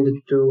Russians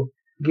needed to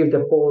give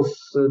the Poles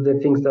the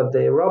things that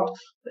they robbed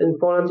in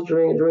Poland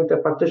during the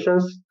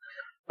partitions.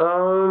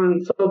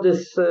 So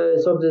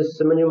this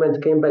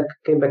monument came back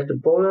to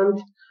Poland,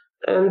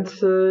 and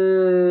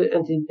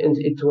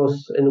it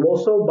was in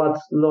Warsaw, but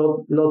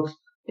not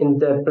in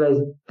the place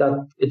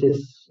that it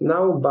is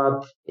now,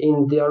 but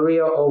in the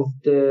area of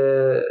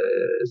the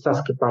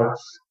Saski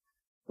Palace,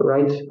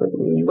 right?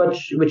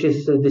 Which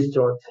is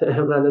destroyed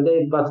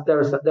today, but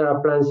there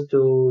are plans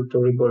to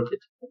rebuild it.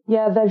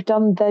 Yeah,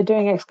 they're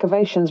doing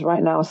excavations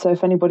right now. So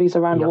if anybody's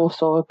around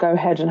Warsaw, go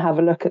ahead and have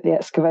a look at the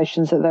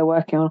excavations that they're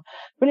working on.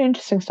 Really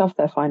interesting stuff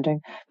they're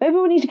finding. Maybe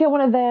we need to get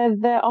one of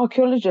their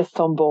archaeologists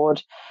on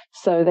board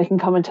so they can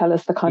come and tell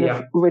us the kind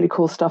of really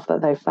cool stuff that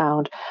they've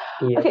found.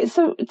 Yeah. Okay,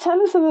 so tell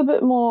us a little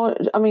bit more.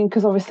 I mean,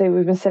 because obviously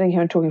we've been sitting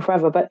here and talking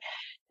forever, but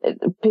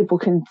people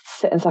can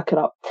sit and suck it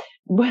up.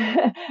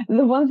 The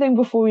one thing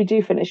before we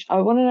do finish,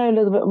 I want to know a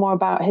little bit more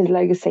about his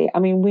legacy. I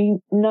mean, we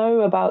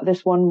know about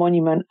this one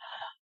monument.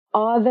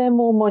 Are there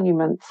more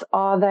monuments?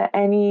 Are there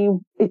any?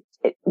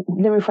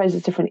 Let me phrase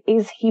this different.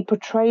 Is he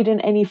portrayed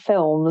in any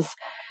films?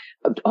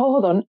 Oh,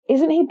 hold on.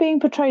 Isn't he being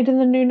portrayed in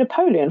the new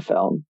Napoleon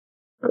film?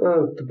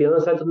 To be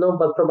honest, I don't know,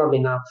 but probably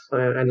not.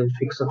 I don't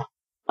think so.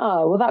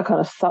 Oh, well, that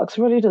kind of sucks,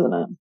 really, doesn't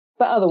it?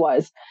 But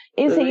otherwise,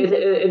 is he?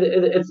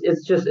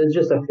 It's just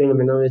a film,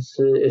 you know. It's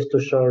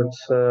too short.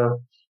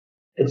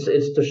 It's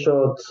too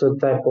short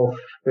type of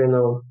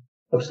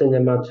of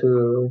cinema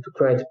to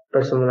create a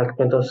person like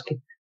Poniatowski.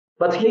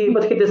 But he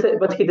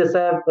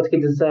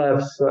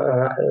deserves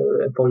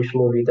a Polish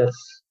movie.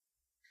 That's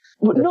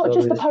not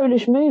just a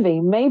Polish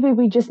movie. Maybe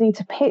we just need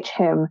to pitch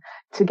him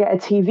to get a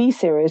TV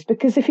series,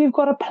 because if you've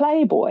got a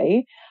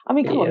Playboy, I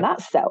mean, come on,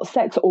 that sells.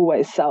 Sex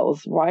always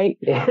sells, right?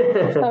 Yeah.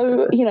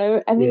 So,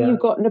 and then you've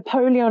got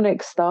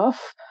Napoleonic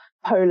stuff,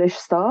 Polish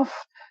stuff,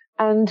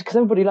 and because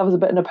everybody loves a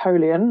bit of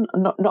Napoleon,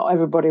 not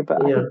everybody,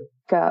 but I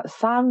think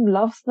Sam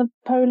loves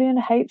Napoleon,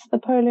 hates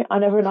Napoleon. I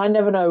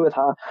never know with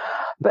her,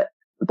 but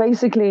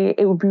basically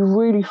it would be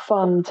really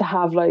fun to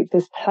have like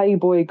this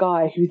Playboy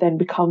guy who then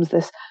becomes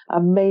this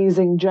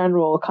amazing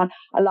general.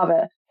 I love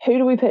it. Who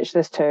do we pitch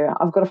this to?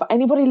 I've got to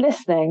anybody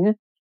listening,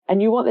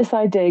 and you want this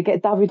idea,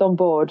 get David on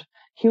board.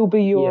 He'll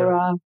be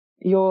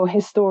your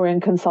historian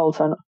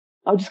consultant.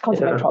 I'll just come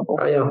to make trouble.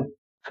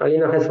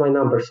 Alina has my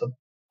number, so.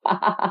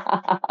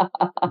 I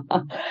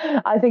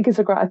think it's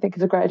a great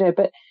idea.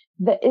 But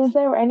is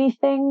there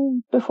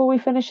anything before we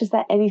finish? Is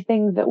there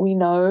anything that we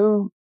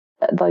know,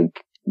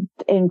 like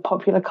in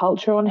popular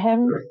culture on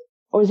him,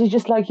 or is he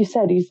just like you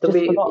said? He's just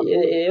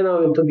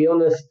forgotten? To be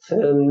honest,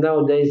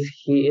 nowadays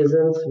he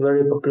isn't a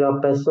very popular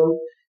person.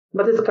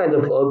 But it's kind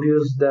of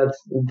obvious that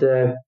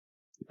the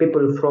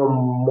people from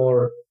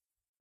more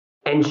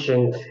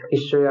ancient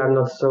history are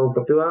not so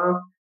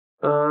popular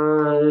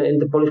in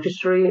the Polish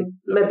history.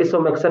 Maybe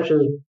some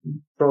exceptions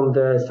from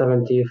the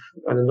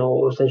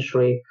 17th,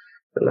 century,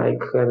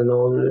 like,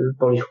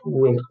 Polish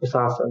winged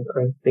hussars and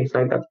things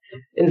like that.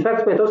 In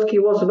fact, Poniatowski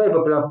was a very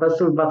popular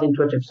person, but in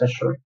 20th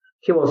century.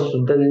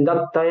 In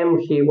that time,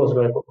 he was a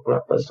very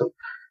popular person.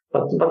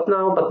 But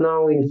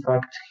now, in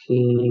fact,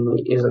 he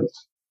isn't.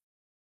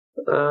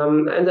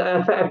 And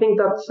I think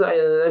that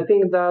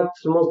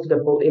most of the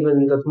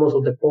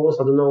Poles,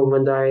 I don't know,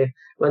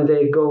 when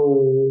they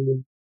go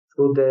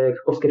through the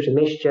Krakowskie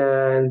Przedmieście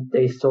and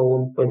they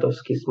saw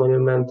Poniatowski's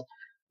monument,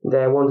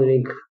 they're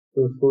wondering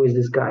who is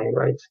this guy,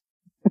 right?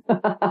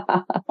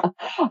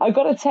 I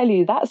got to tell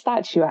you, that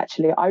statue,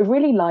 actually, I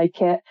really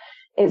like it.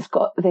 It's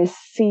got this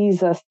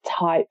Caesar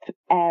type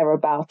air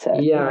about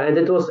it. Yeah, and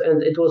it was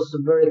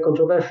very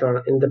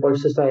controversial in the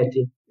Polish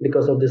society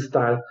because of this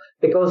style.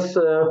 Because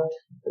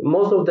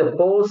most of the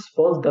Poles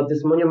thought that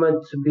this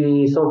monument to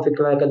be something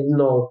like, I don't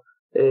know,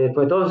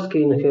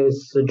 Poniatowski in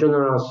his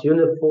general's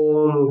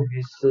uniform,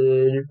 his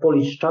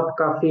Polish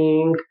chapka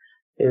thing,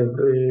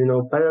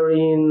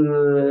 peregrine.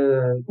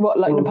 What,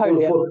 like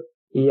Napoleon?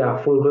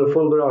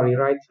 Full glory,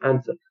 right?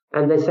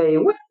 And they say,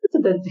 what?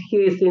 That he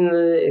is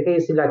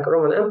like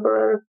Roman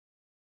emperor.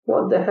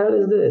 What the hell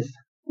is this?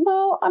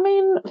 Well, I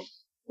mean,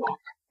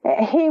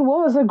 he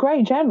was a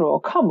great general.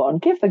 Come on,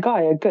 give the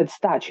guy a good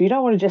statue. You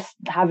don't want to just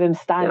have him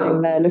standing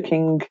there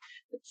looking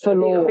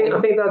forlorn. I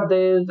think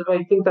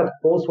that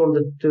Poles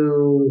wanted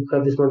to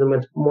have this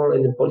monument more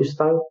in the Polish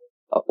style.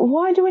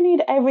 Why do we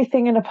need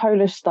everything in a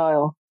Polish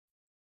style?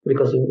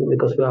 Because we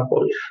are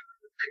Polish.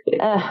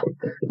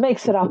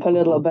 Mix it up a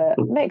little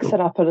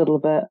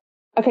bit.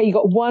 Okay, you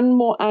got one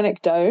more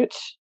anecdote.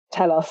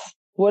 Tell us,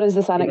 what is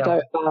this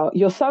anecdote about?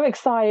 You're so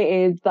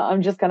excited that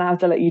I'm just going to have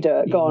to let you do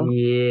it. Go on.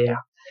 Yeah.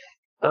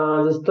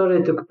 The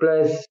story took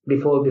place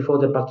before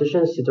the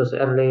partitions. It was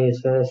early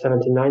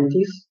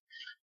 1790s.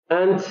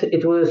 And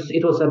it was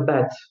a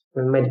bet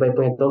made by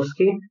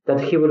Poniatowski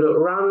that he will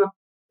run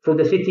through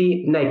the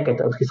city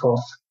naked on his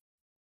horse.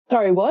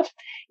 Sorry, what?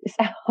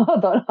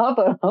 Hold on.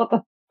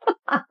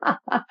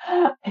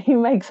 He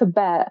makes a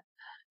bet.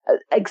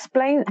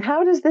 Explain,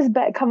 how does this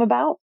bet come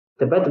about?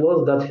 The bet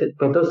was that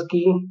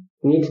Poniatowski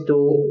needs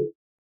to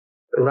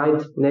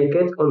ride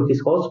naked on his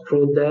horse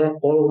through the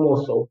whole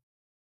Warsaw.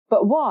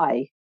 But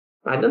why?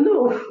 I don't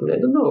know.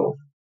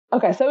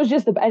 Okay, so it was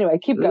just anyway.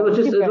 Keep going. It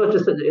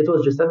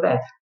was just a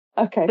bet.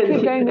 Okay,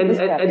 keep going with this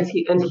bet. And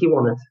he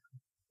won it.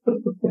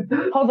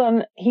 Hold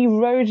on, he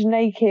rode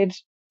naked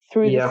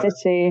through the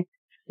city.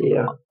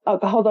 Yeah. Oh,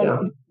 hold on.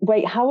 Yeah.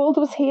 Wait, how old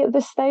was he at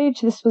this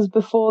stage? This was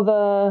before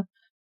the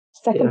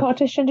second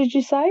partition, did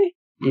you say?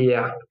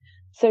 Yeah.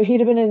 So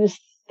he'd have been in his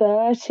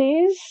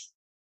 30s?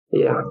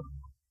 Yeah.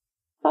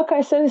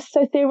 Okay, so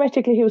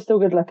theoretically he was still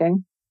good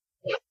looking.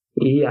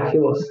 Yeah, he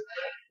was.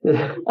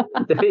 The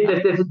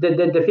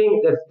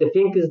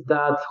thing is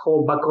that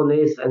whole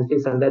balconies and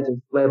things like that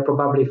were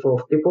probably full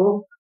of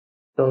people.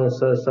 So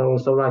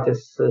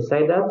writers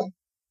say that.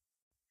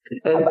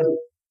 And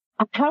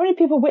how many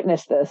people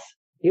witnessed this?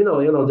 They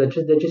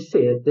just see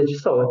it. They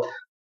just saw it.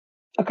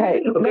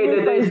 Okay.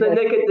 There's a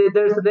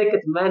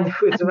naked man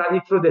who is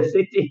running through the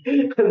city,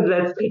 and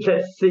let's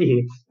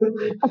see it.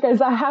 Okay,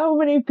 so how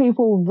many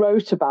people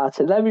wrote about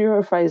it? Let me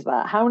rephrase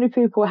that. How many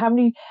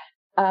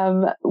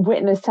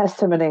witness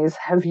testimonies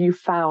have you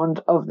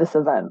found of this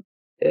event?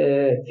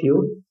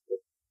 Few.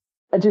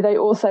 Do they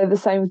all say the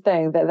same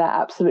thing, that they're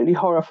absolutely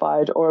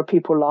horrified, or are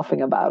people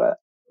laughing about it?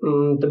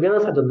 To be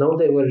honest, I don't know.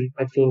 They were,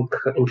 I think,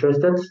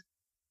 interested.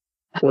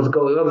 What's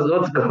going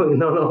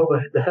on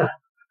over there?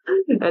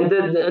 And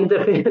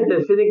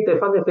the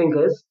funny thing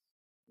is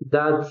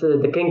that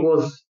the king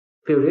was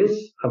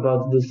furious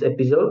about this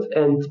episode,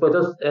 and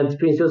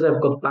Prince Joseph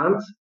got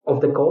banned of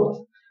the court.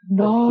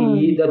 No.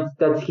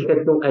 That he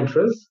had no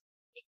entrance.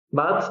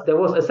 But there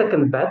was a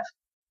second bet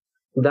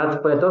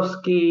that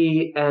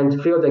Poniatowski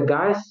and three other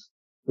guys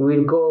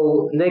will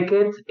go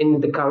naked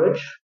in the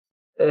carriage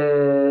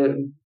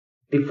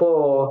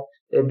before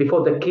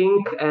the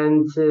king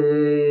and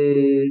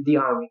the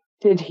army.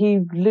 Did he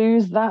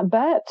lose that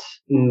bet?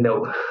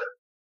 No.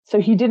 So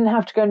he didn't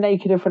have to go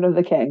naked in front of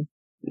the king?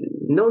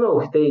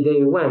 No.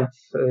 They went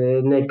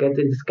naked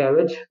in this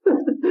carriage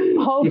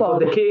before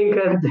the king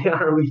and the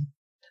army.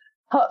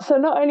 So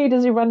not only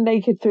does he run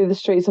naked through the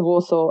streets of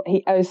Warsaw,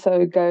 he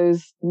also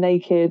goes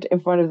naked in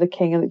front of the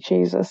king and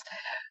Jesus.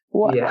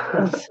 What?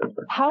 Yeah.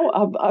 How?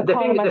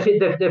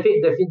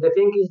 The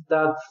thing is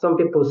that some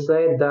people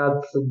say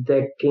that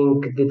the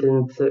king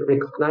didn't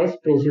recognize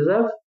Prince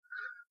Joseph,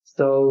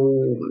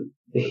 so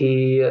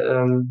he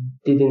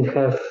didn't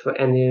have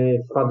any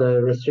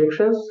further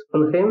restrictions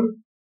on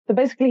him. So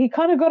basically, he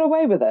kind of got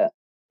away with it.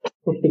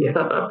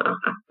 Yeah.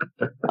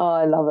 Oh,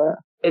 I love it.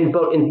 In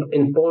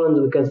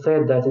Poland, we can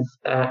say that it's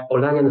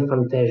Olanian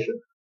fantasia.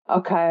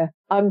 Okay,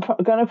 I'm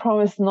going to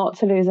promise not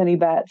to lose any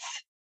bets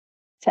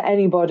to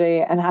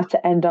anybody and have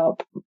to end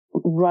up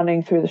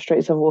running through the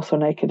streets of Warsaw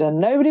naked. And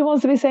nobody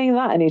wants to be saying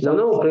that anytime.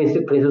 No, Prince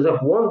Joseph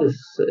won this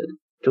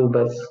 2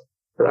 bets,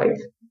 right?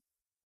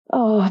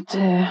 Oh,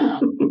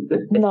 dear.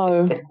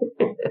 No,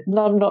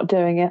 I'm not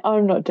doing it.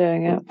 I'm not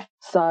doing it.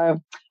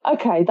 So,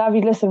 okay,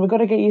 David, listen, we've got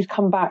to get you to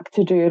come back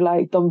to do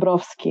like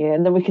Dąbrowski,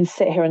 and then we can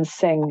sit here and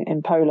sing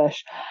in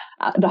Polish.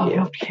 No,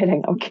 yeah. I'm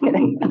kidding. I'm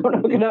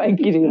not going to make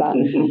you do that.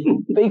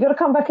 But you've got to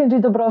come back and do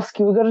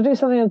Dąbrowski. We've got to do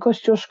something on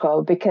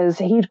Kościuszko because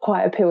he'd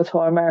quite appeal to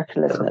our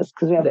American listeners.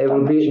 Because there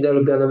will be an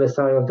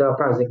anniversary of the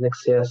uprising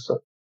next year. So.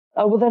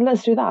 Oh, well, then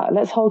let's do that.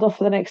 Let's hold off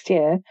for the next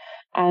year,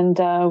 and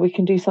we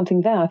can do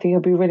something there. I think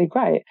it'll be really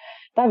great.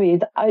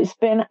 David, it's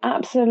been an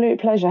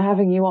absolute pleasure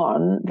having you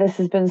on. This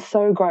has been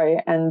so great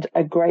and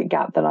a great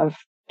gap that I've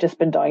just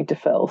been dying to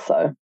fill.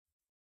 So,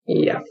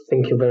 yeah,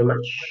 thank you very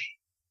much.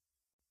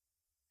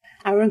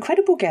 Our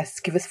incredible guests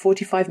give us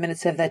 45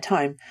 minutes of their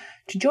time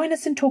to join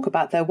us and talk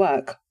about their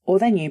work or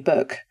their new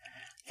book.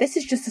 This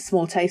is just a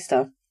small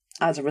taster.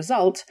 As a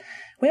result,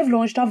 we have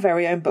launched our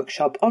very own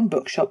bookshop on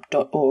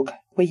bookshop.org,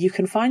 where you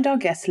can find our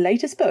guests'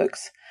 latest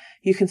books,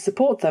 you can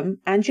support them,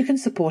 and you can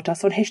support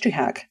us on History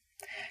Hack.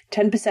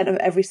 10% of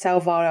every sale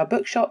via our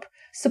bookshop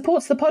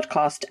supports the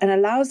podcast and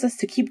allows us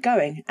to keep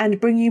going and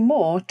bring you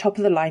more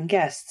top-of-the-line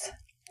guests.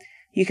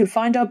 You can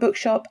find our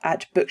bookshop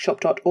at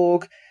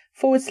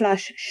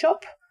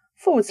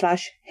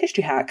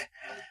bookshop.org/shop/historyhack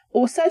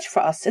or search for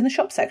us in the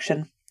shop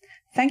section.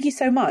 Thank you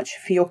so much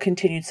for your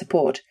continued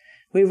support.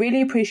 We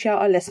really appreciate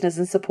our listeners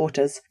and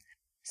supporters.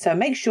 So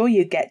make sure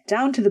you get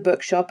down to the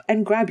bookshop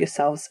and grab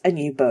yourselves a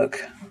new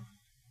book.